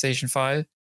the PlayStation 5.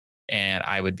 And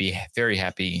I would be very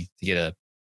happy to get a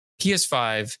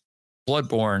PS5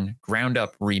 Bloodborne ground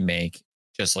up remake,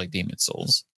 just like Demon's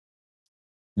Souls.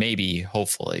 Maybe,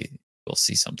 hopefully, we'll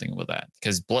see something with that.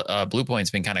 Because Blue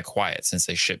Point's been kind of quiet since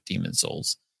they shipped Demon's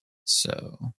Souls.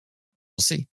 So we'll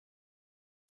see.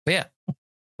 But yeah.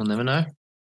 We'll never know.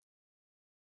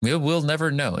 We'll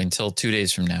never know until 2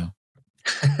 days from now.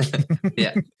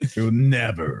 Yeah. You'll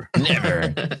never.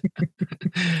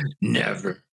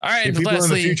 Never. All right. If people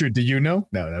lastly, in the future, do you know?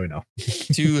 No, we know.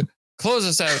 To close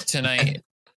us out tonight,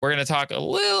 we're going to talk a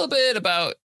little bit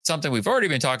about something we've already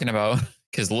been talking about,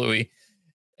 because Louis,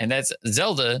 and that's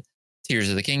Zelda Tears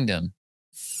of the Kingdom.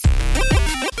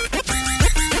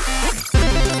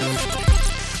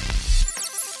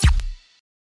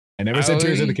 I never said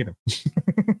Tears of the Kingdom.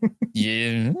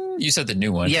 You said the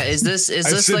new one. Yeah, is this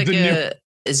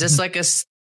like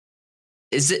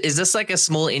a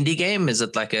small indie game? Is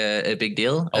it like a big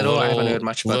deal at all? I haven't heard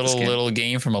much about this game. Little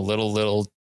game from a little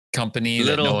company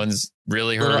that no one's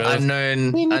really heard of.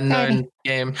 Unknown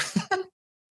game.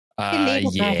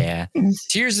 Yeah.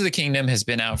 Tears of the Kingdom has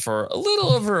been out for a little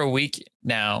over a week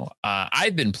now.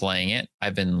 I've been playing it.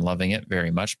 I've been loving it very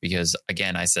much because,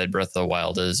 again, I said Breath of the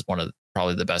Wild is one of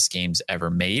probably the best games ever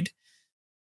made.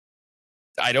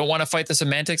 I don't want to fight the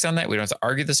semantics on that. We don't have to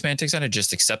argue the semantics on it.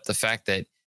 Just accept the fact that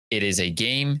it is a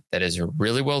game that is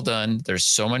really well done. There's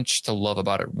so much to love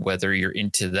about it, whether you're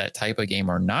into that type of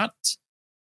game or not.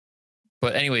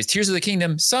 But anyways, Tears of the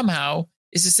Kingdom somehow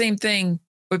is the same thing,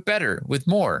 but better with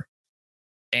more.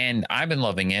 And I've been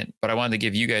loving it, but I wanted to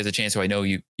give you guys a chance. So I know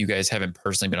you guys haven't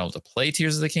personally been able to play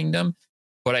Tears of the Kingdom,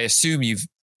 but I assume you've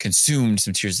consumed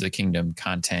some Tears of the Kingdom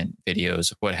content,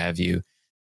 videos, what have you.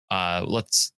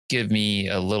 Let's give me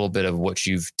a little bit of what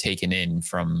you've taken in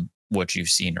from what you've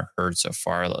seen or heard so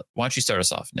far. Why don't you start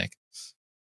us off, Nick?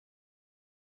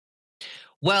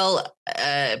 Well,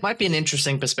 it might be an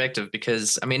interesting perspective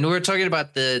because, I mean, we were talking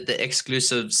about the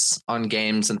exclusives on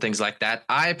games and things like that.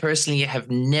 I personally have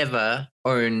never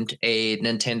owned a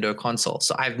Nintendo console.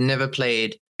 So I've never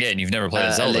played... Yeah, and you've never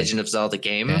played a Legend of Zelda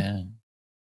game. Yeah.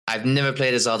 I've never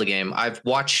played a Zelda game. I've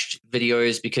watched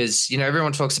videos because,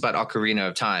 everyone talks about Ocarina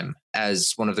of Time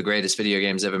as one of the greatest video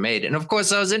games ever made. And of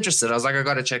course, I was interested. I was like, I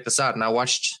got to check this out. And I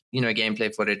watched,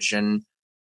 gameplay footage, and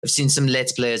I've seen some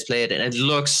Let's Players play it, and it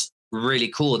looks really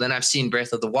cool. Then I've seen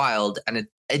Breath of the Wild, and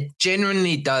it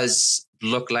genuinely does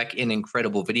look like an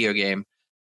incredible video game.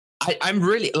 I'm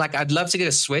really I'd love to get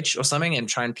a Switch or something and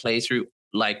try and play through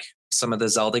like some of the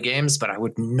Zelda games, but I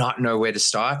would not know where to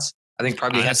start. I think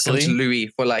probably have to come to Louis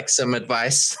for some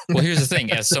advice. Well, here's the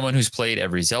thing. As someone who's played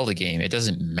every Zelda game, it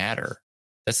doesn't matter.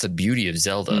 That's the beauty of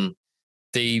Zelda.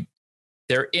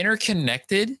 They're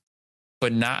interconnected,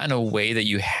 but not in a way that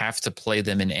you have to play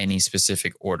them in any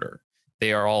specific order.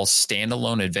 They are all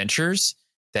standalone adventures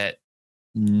that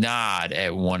nod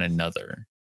at one another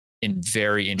in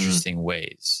very interesting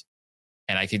ways.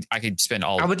 And I could spend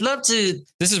all. I would love to.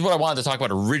 This is what I wanted to talk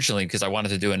about originally because I wanted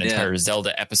to do an entire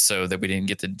Zelda episode that we didn't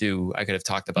get to do. I could have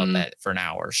talked about that for an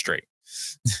hour straight.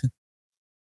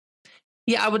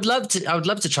 Yeah, I would love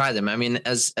to try them. I mean,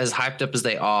 as hyped up as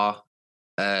they are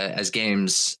as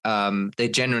games, they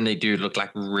genuinely do look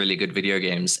like really good video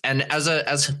games. And as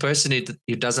a person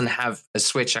who doesn't have a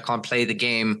Switch, I can't play the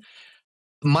game.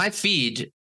 My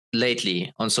feed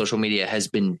lately on social media has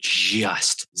been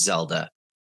just Zelda.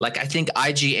 Like, I think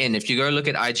IGN, if you go look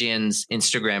at IGN's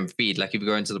Instagram feed, like if you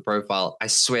go into the profile, I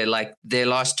swear, like their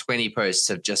last 20 posts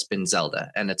have just been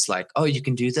Zelda. And it's like, oh, you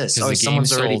can do this. Oh,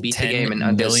 someone's already beat the game in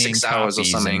under 6 hours or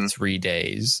something. In 3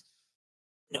 days.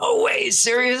 No way.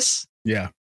 Serious? Yeah.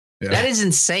 That is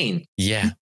insane. Yeah.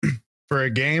 For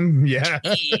a game? Yeah.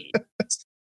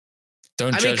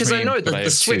 Don't judge me. Because I know that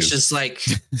the Switch two. is like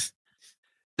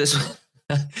this.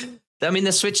 I mean,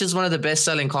 the Switch is one of the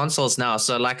best-selling consoles now,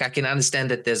 so like I can understand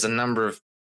that there's a number of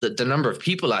the number of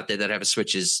people out there that have a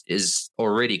Switch is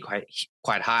already quite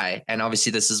high, and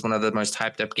obviously this is one of the most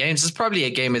hyped-up games. It's probably a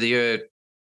game of the year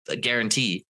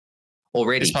guarantee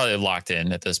already. It's probably locked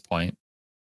in at this point.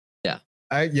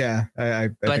 Yeah, I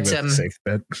think that's a safe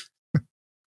bet.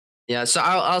 Yeah, so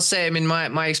I'll say, I mean,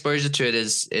 my exposure to it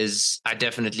is I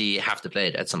definitely have to play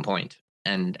it at some point,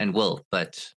 and will,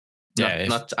 but.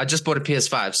 I just bought a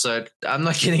PS5, so I'm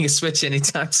not getting a Switch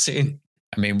anytime soon.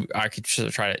 I mean, I could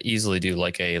try to easily do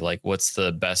like what's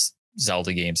the best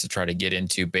Zelda games to try to get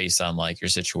into based on like your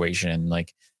situation. And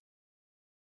like,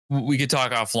 we could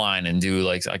talk offline and do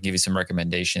like, I'll give you some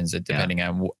recommendations depending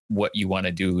on what you want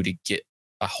to do to get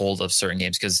a hold of certain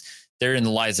games. Because therein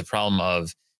lies the problem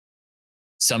of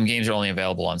some games are only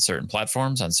available on certain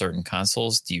platforms, on certain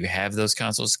consoles. Do you have those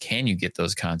consoles? Can you get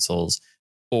those consoles?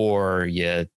 Or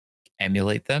you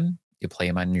emulate them. You play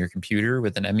them on your computer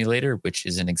with an emulator, which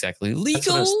isn't exactly legal. That's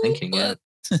what I was thinking, but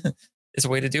it's a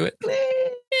way to do it.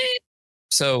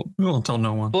 So we won't tell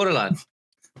no one. Borderline.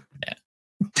 Yeah.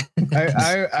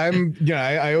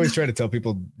 I always try to tell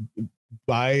people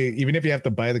even if you have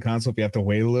to buy the console, if you have to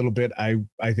wait a little bit, I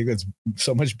think that's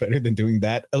so much better than doing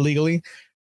that illegally.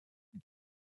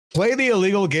 Play the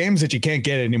illegal games that you can't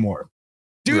get anymore.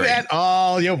 Do that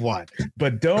all you want,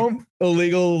 but don't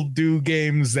illegal do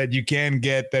games that you can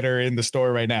get that are in the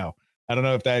store right now. I don't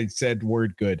know if that said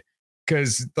word good,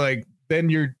 because like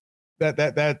then you're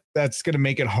that's gonna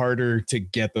make it harder to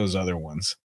get those other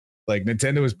ones. Like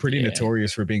Nintendo is pretty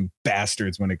notorious for being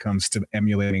bastards when it comes to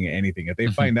emulating anything. If they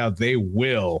find out, they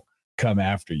will come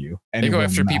after you. And they go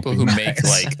after people who make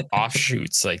like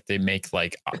offshoots, like they make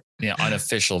like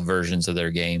unofficial versions of their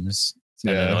games.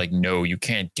 And they're like, no, you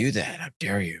can't do that. How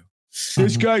dare you?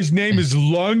 This guy's name is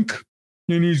Lunk,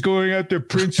 and he's going after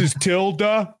Princess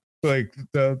Tilda. Like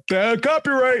the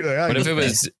copyright. Like,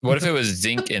 what if it was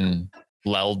Zink and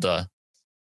Lelda?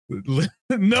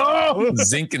 No,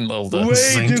 Zink and Lelda.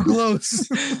 Way too close.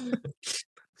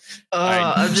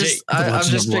 I'm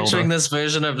just picturing this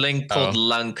version of Link called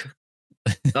Lunk.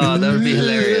 Oh, that would be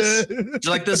hilarious. It's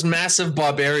like this massive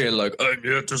barbarian, like, I'm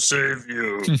here to save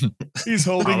you. He's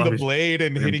holding the blade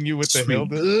and hitting you with the hilt.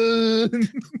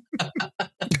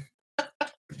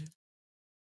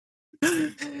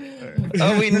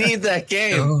 Oh, we need that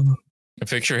game. I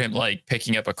picture him like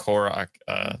picking up a Korok,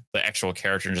 the actual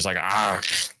character, and just like,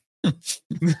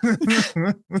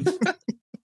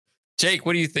 Jake,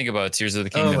 what do you think about Tears of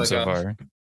the Kingdom so far?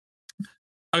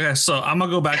 Okay, so I'm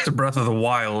gonna go back to Breath of the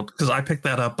Wild because I picked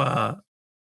that up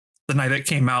the night it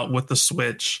came out with the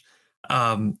Switch.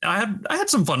 I had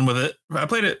some fun with it. I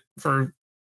played it for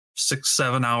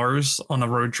 6-7 hours on a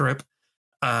road trip,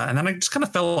 and then I just kind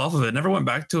of fell off of it. Never went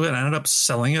back to it. I ended up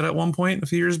selling it at one point a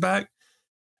few years back,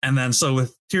 and then so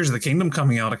with Tears of the Kingdom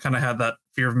coming out, I kind of had that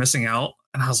fear of missing out,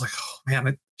 and I was like, oh man,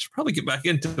 I should probably get back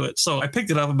into it. So I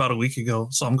picked it up about a week ago.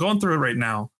 So I'm going through it right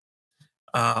now.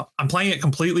 I'm playing it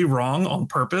completely wrong on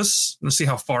purpose to see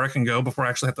how far I can go before I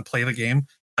actually have to play the game.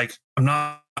 Like, I'm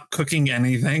not cooking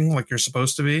anything like you're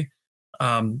supposed to be.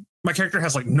 My character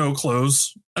has like no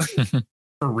clothes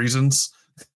for reasons.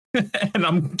 And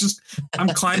I'm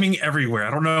climbing everywhere.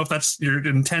 I don't know if that's you're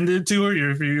intended to, or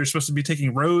if you're supposed to be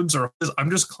taking roads, or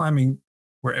I'm just climbing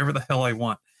wherever the hell I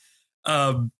want.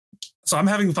 So I'm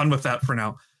having fun with that for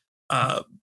now.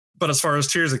 But as far as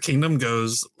Tears of the Kingdom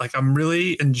goes, like I'm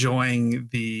really enjoying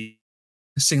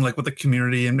seeing like what the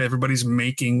community and everybody's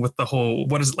making with the whole,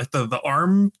 what is it, like the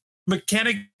arm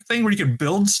mechanic thing where you can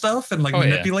build stuff and like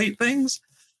manipulate things.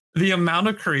 The amount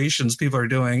of creations people are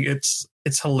doing, it's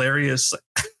hilarious.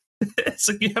 It's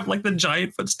like you have like the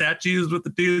giant foot statues with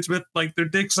the dudes with like their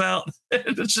dicks out.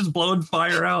 It's just blowing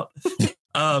fire out.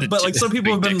 But like some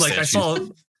people have been like, I saw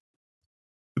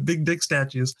The big dick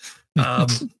statues.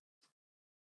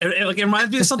 It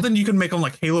reminds me of something you can make on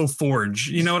like Halo Forge.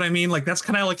 You know what I mean? Like that's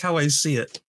kind of like how I see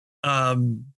it.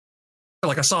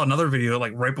 Like I saw another video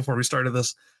like right before we started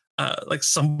this. Like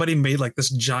somebody made like this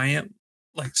giant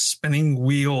like spinning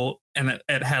wheel, and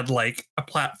it had like a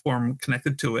platform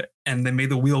connected to it, and they made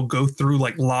the wheel go through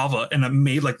like lava, and it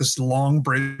made like this long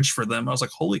bridge for them. I was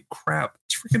like, holy crap,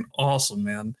 it's freaking awesome,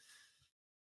 man.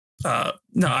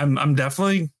 No, I'm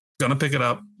definitely gonna pick it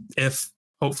up if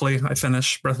hopefully I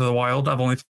finish Breath of the Wild. I've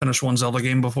only finished one Zelda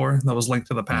game before. That was Link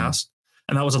to the Past.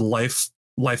 And that was a life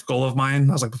goal of mine.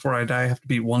 I was like, before I die, I have to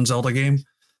beat one Zelda game.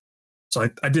 So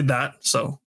I did that.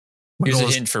 So here's a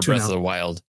hint for Breath of the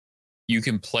Wild. You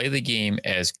can play the game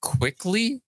as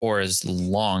quickly or as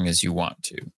long as you want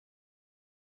to.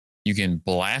 You can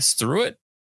blast through it,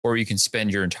 or you can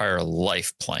spend your entire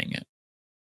life playing it.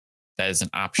 That is an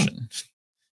option.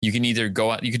 You can either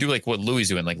go out, you can do like what Louis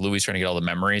doing, like Louis trying to get all the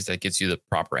memories that gets you the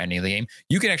proper ending of the game.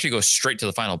 You can actually go straight to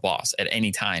the final boss at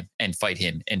any time and fight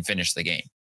him and finish the game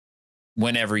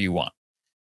whenever you want.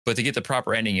 But to get the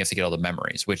proper ending, you have to get all the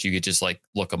memories, which you could just like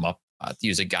look them up,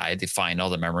 use a guide to find all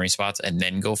the memory spots and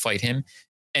then go fight him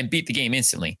and beat the game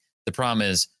instantly. The problem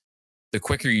is the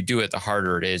quicker you do it, the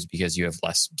harder it is because you have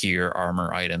less gear,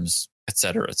 armor, items,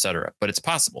 etc., etc. But it's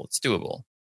possible. It's doable.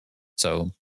 So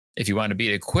if you want to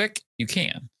beat it quick, you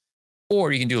can.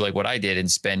 Or you can do like what I did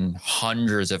and spend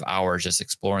hundreds of hours just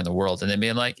exploring the world and then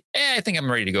being like, I think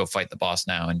I'm ready to go fight the boss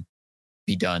now and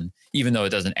be done. Even though it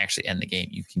doesn't actually end the game,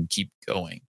 you can keep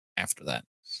going after that.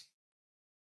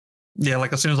 Yeah,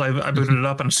 like as soon as I booted it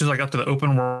up and as soon as I got to the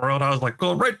open world, I was like,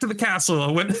 go right to the castle.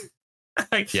 I went,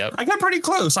 I got pretty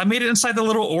close. I made it inside the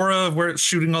little aura where it's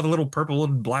shooting all the little purple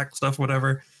and black stuff,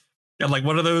 whatever. And like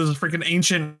one of those freaking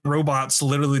ancient robots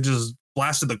literally just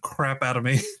blasted the crap out of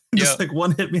me. Just like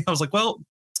one hit me. I was like, well,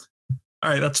 all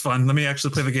right, that's fun. Let me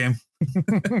actually play the game.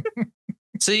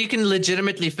 So you can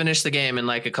legitimately finish the game in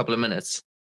like a couple of minutes.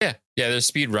 Yeah.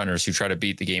 There's speedrunners who try to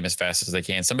beat the game as fast as they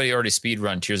can. Somebody already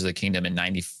speedrun Tears of the Kingdom in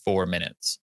 94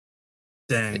 minutes.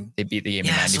 Dang. They beat the game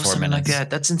in 94 minutes. Like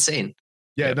that. That's insane.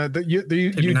 Yeah, no, you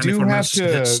do have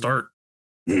to start.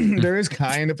 There is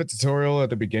kind of a tutorial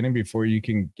at the beginning before you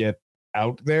can get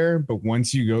out there, but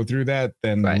once you go through that,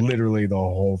 then literally the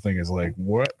whole thing is like,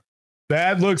 what?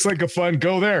 That looks like a fun.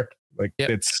 Go there. Like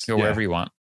it's go wherever you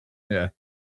want. Yeah.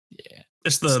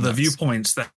 It's the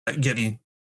viewpoints that get me.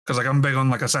 Because like I'm big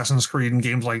on like Assassin's Creed and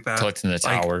games like that. Collecting the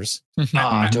towers. I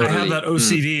have that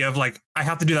OCD of like I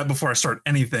have to do that before I start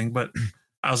anything. But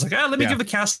I was like, let me give the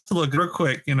castle a real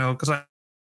quick, because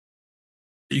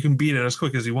you can beat it as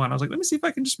quick as you want. I was like, let me see if I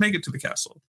can just make it to the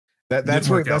castle. That's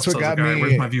what got me.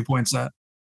 Where's my viewpoints at?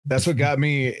 That's what got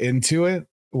me into it.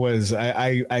 Was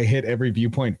I hit every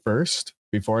viewpoint first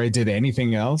before I did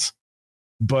anything else.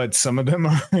 But some of them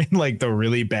are in like the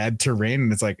really bad terrain,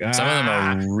 and it's like some of them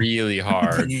are really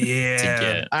hard. To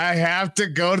get. I have to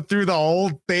go through the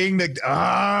whole thing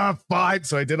to fine.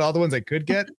 So I did all the ones I could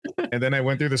get, and then I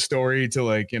went through the story to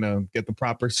like get the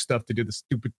proper stuff to do the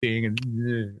stupid thing. And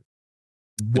the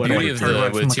beauty of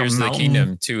with Tears of the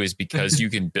Kingdom too is because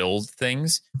you can build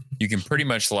things. You can pretty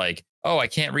much like, I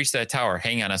can't reach that tower.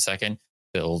 Hang on a second.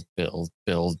 Build,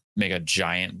 make a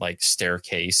giant like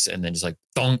staircase, and then just like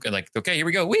thunk, and like, okay, here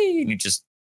we go. Whee! And you just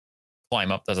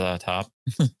climb up to the top.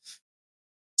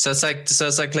 So it's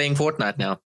like playing Fortnite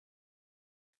now.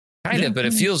 Kind of, but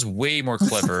it feels way more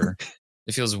clever.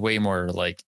 It feels way more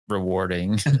like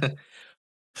rewarding.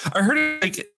 I heard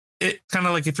it kind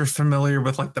of like if you're familiar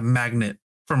with like the magnet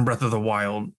from Breath of the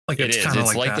Wild, like it's kind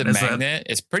of like the magnet.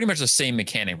 It's pretty much the same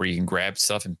mechanic where you can grab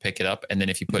stuff and pick it up, and then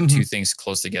if you put two things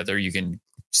close together, you can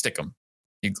stick them,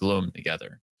 you glue them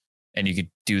together, and you could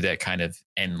do that kind of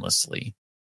endlessly.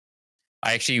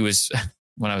 I actually was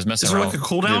when I was messing around. Is there like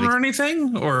a cooldown or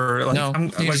anything, or like, no? I'm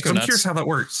curious how that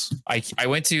works. I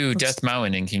went to Death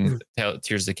Mountain in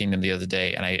Tears of the Kingdom the other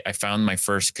day, and I found my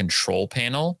first control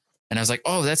panel. And I was like,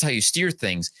 oh, that's how you steer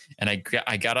things. And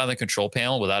I got on the control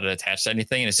panel without it attached to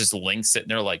anything. And it's just Link sitting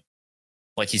there like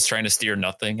he's trying to steer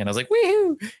nothing. And I was like,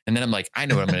 woohoo. And then I'm like, I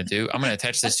know what I'm going to do. I'm going to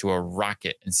attach this to a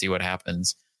rocket and see what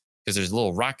happens. Because there's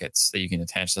little rockets that you can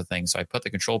attach to things. So I put the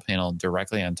control panel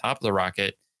directly on top of the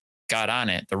rocket, got on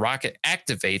it. The rocket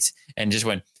activates and just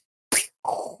went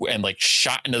and like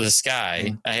shot into the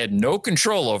sky. I had no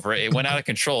control over it. It went out of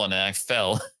control and then I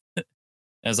fell. I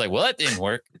was like, well, that didn't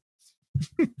work.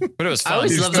 But it was fun. I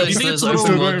always love those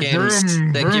open world games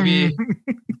that give you.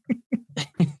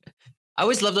 I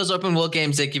always love those open world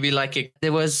games that give you like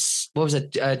there was what was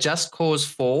it? Just Cause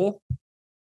 4,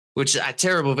 which is a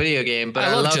terrible video game, but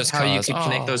I love Just how Cause. you can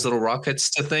connect those little rockets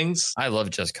to things. I love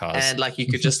Just Cause. And like you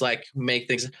could just like make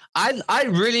things. I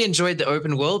really enjoyed the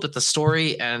open world, but the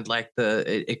story and like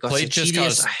it got Played so Just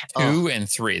tedious. Cause 2 and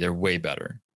 3. They're way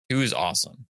better. 2 is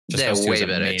awesome. They're way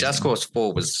better. Amazing. Just Cause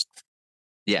 4 was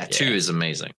 2 is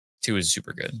amazing. 2 is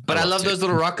super good. But I love those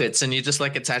little rockets, and you just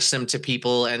like attach them to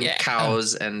people and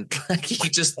cows, and like you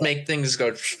just make things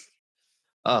go.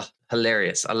 Oh,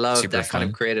 hilarious! I love that kind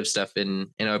of creative stuff in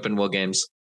open world games.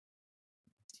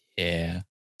 Yeah.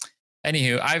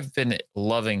 Anywho, I've been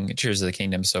loving Tears of the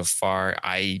Kingdom so far.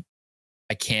 I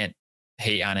can't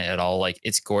hate on it at all. Like,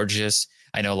 it's gorgeous.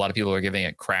 I know a lot of people are giving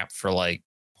it crap for like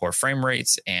poor frame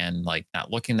rates and like not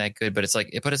looking that good, but it's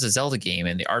a Zelda game,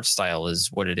 and the art style is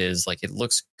what it is. Like, it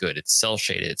looks good. It's cell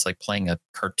shaded. It's like playing a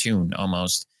cartoon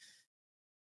almost.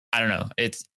 I don't know.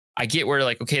 I get where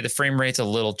like, okay, the frame rate's a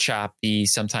little choppy.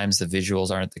 Sometimes the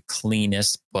visuals aren't the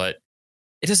cleanest, but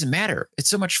it doesn't matter. It's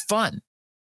so much fun.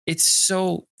 It's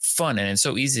so fun, and it's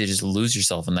so easy to just lose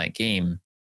yourself in that game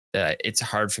that it's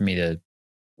hard for me to.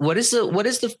 What is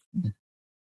the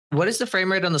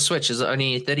frame rate on the Switch? Is it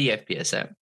only 30 FPS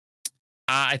at?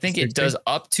 I think 60? It does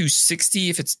up to 60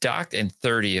 if it's docked and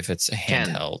 30 if it's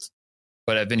handheld.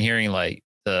 But I've been hearing like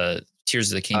the Tears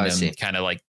of the Kingdom kind of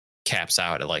like caps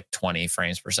out at like 20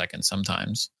 frames per second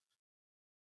sometimes.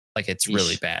 Like, it's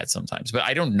really bad sometimes, but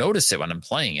I don't notice it when I'm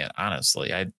playing it.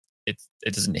 Honestly, it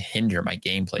doesn't hinder my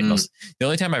gameplay. The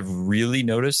only time I've really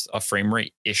noticed a frame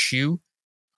rate issue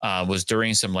was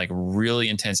during some like really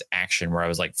intense action where I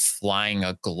was like flying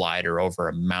a glider over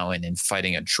a mountain and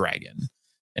fighting a dragon.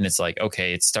 And it's like,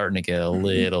 okay, it's starting to get a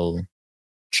little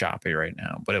choppy right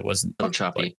now, but it wasn't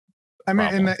choppy. Like, I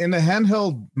mean, in the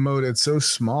handheld mode, it's so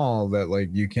small that like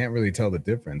you can't really tell the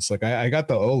difference. Like I got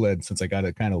the OLED since I got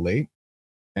it kind of late,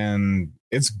 and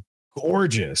it's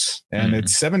gorgeous, and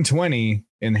it's 720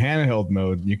 in handheld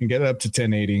mode. You can get it up to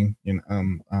 1080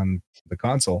 on the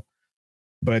console,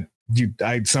 but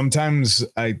I sometimes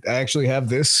actually have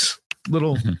this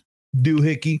little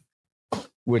doohickey,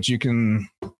 which you can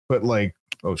put like,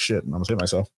 oh shit, I'm gonna say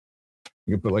myself.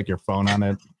 You can put like your phone on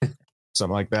it,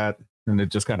 something like that, and it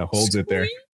just kind of holds it there.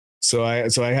 So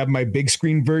I have my big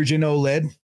screen version OLED,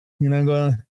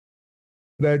 going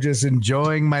just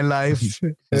enjoying my life.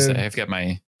 I've got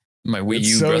my Wii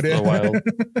U Breath of the Wild,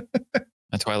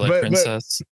 my Twilight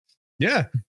Princess. Yeah,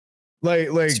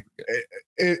 like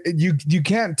you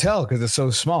can't tell because it's so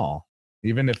small,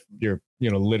 even if you're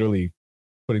literally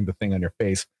putting the thing on your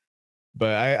face.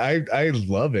 But I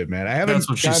love it, man. I haven't. That's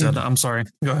what she said. I'm sorry.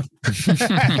 Go ahead.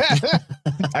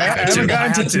 I haven't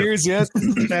gotten to tears yet.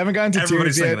 I haven't gotten to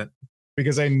tears yet it.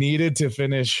 because I needed to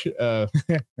finish. I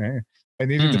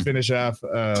needed to finish off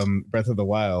Breath of the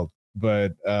Wild,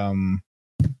 but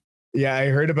yeah, I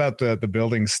heard about the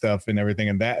building stuff and everything,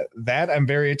 and that I'm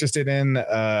very interested in.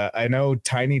 I know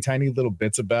tiny little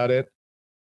bits about it.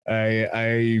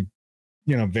 I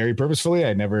very purposefully,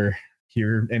 I never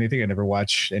hear anything. I never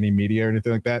watch any media or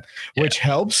anything like that, which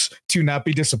helps to not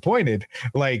be disappointed.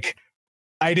 Like,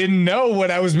 I didn't know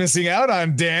what I was missing out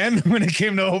on, Dan, when it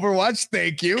came to Overwatch.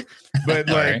 Thank you. But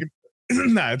like,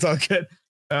 nah, it's all good.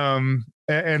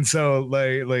 And so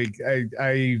like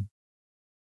I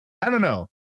don't know.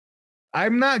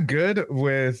 I'm not good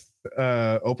with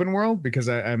open world because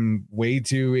I'm way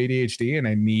too ADHD and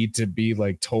I need to be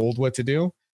like told what to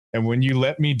do. And when you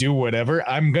let me do whatever,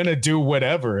 I'm going to do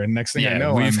whatever. And next thing I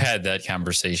know, we've had that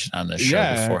conversation on this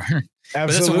show before. Absolutely. But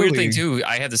that's a weird thing too.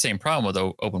 I had the same problem with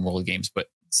open world games, but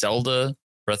Zelda,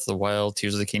 Breath of the Wild,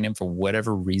 Tears of the Kingdom, for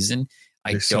whatever reason,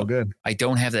 I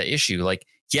don't have that issue. Like,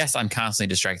 yes, I'm constantly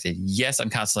distracted. Yes, I'm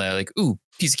constantly like, ooh,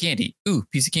 piece of candy. Ooh,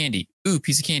 piece of candy. Ooh,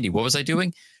 piece of candy. What was I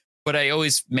doing? But I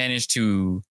always manage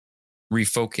to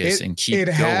refocus and keep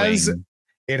going.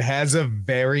 It has a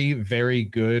very, very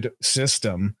good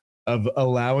system of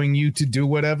allowing you to do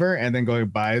whatever and then going,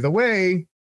 by the way,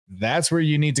 that's where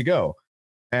you need to go.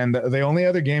 And the only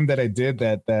other game that I did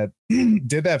that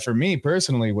did that for me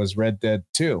personally was Red Dead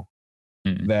 2.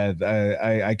 That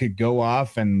I could go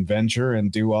off and venture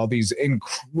and do all these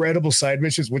incredible side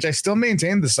missions, which I still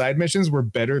maintain the side missions were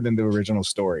better than the original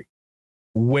story.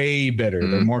 Way better.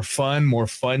 They're more fun, more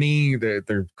funny.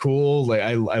 They're cool. Like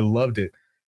I loved it.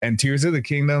 And Tears of the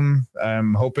Kingdom,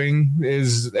 I'm hoping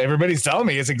everybody's telling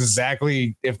me it's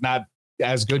exactly, if not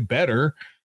as good, better.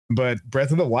 But Breath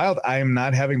of the Wild, I'm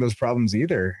not having those problems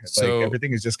either. So, like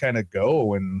everything is just kind of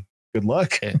go and good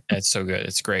luck. It's so good.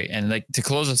 It's great. And like to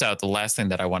close us out, the last thing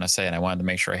that I want to say, and I wanted to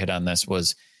make sure I hit on this,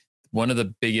 was one of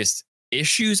the biggest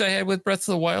issues I had with Breath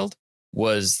of the Wild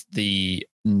was the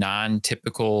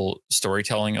non-typical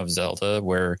storytelling of Zelda,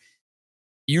 where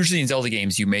usually in Zelda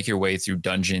games, you make your way through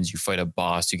dungeons, you fight a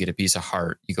boss, you get a piece of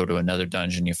heart. You go to another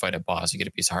dungeon, you fight a boss, you get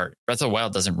a piece of heart. Breath of the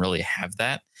Wild doesn't really have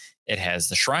that. It has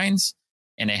the shrines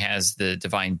and it has the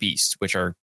divine beast, which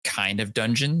are kind of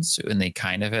dungeons, and they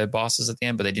kind of had bosses at the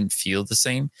end, but they didn't feel the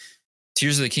same.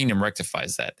 Tears of the Kingdom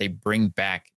rectifies that. They bring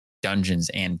back dungeons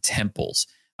and temples.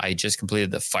 I just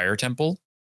completed the fire temple,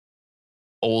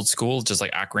 old school, just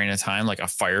like Ocarina of Time, like a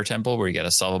fire temple where you got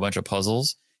to solve a bunch of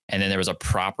puzzles. And then there was a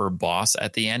proper boss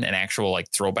at the end, an actual like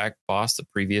throwback boss, the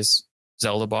previous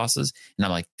Zelda bosses. And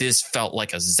I'm like, this felt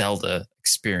like a Zelda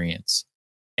experience.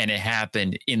 And it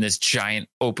happened in this giant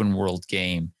open world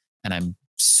game. And I'm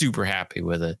super happy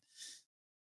with it.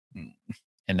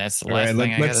 And that's the last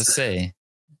thing I got to say.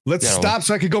 Let's stop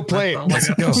so I could go play it. Let's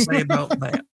go. Say about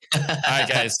that. All right,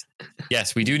 guys.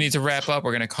 Yes, we do need to wrap up.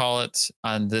 We're going to call it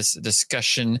on this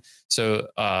discussion. So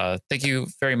thank you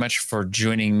very much for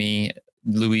joining me,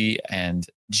 Louis and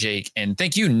Jake. And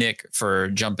thank you, Nick, for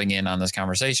jumping in on this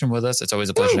conversation with us. It's always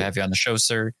a pleasure to have you on the show,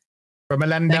 sir. From a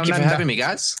land Thank you down for under. having me,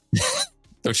 guys.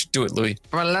 Don't do it, Louis.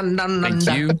 Thank Thank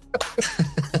you.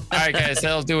 All right, guys,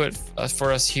 that'll do it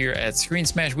for us here at Screen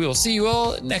Smash. We will see you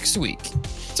all next week.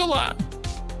 So long.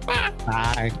 Bye.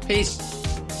 Bye. Peace.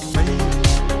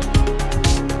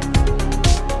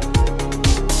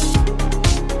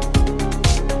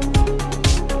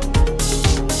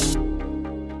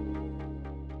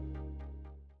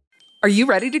 Are you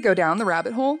ready to go down the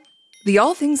rabbit hole? The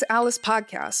All Things Alice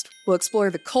podcast will explore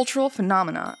the cultural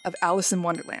phenomena of Alice in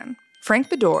Wonderland. Frank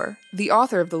Bedore, the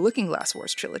author of the Looking Glass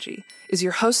Wars trilogy, is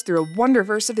your host through a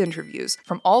wonderverse of interviews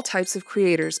from all types of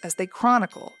creators as they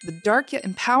chronicle the dark yet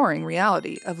empowering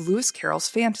reality of Lewis Carroll's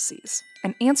fantasies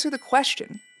and answer the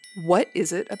question, what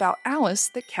is it about Alice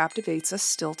that captivates us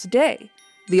still today?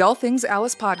 The All Things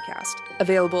Alice podcast,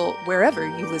 available wherever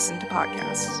you listen to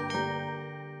podcasts.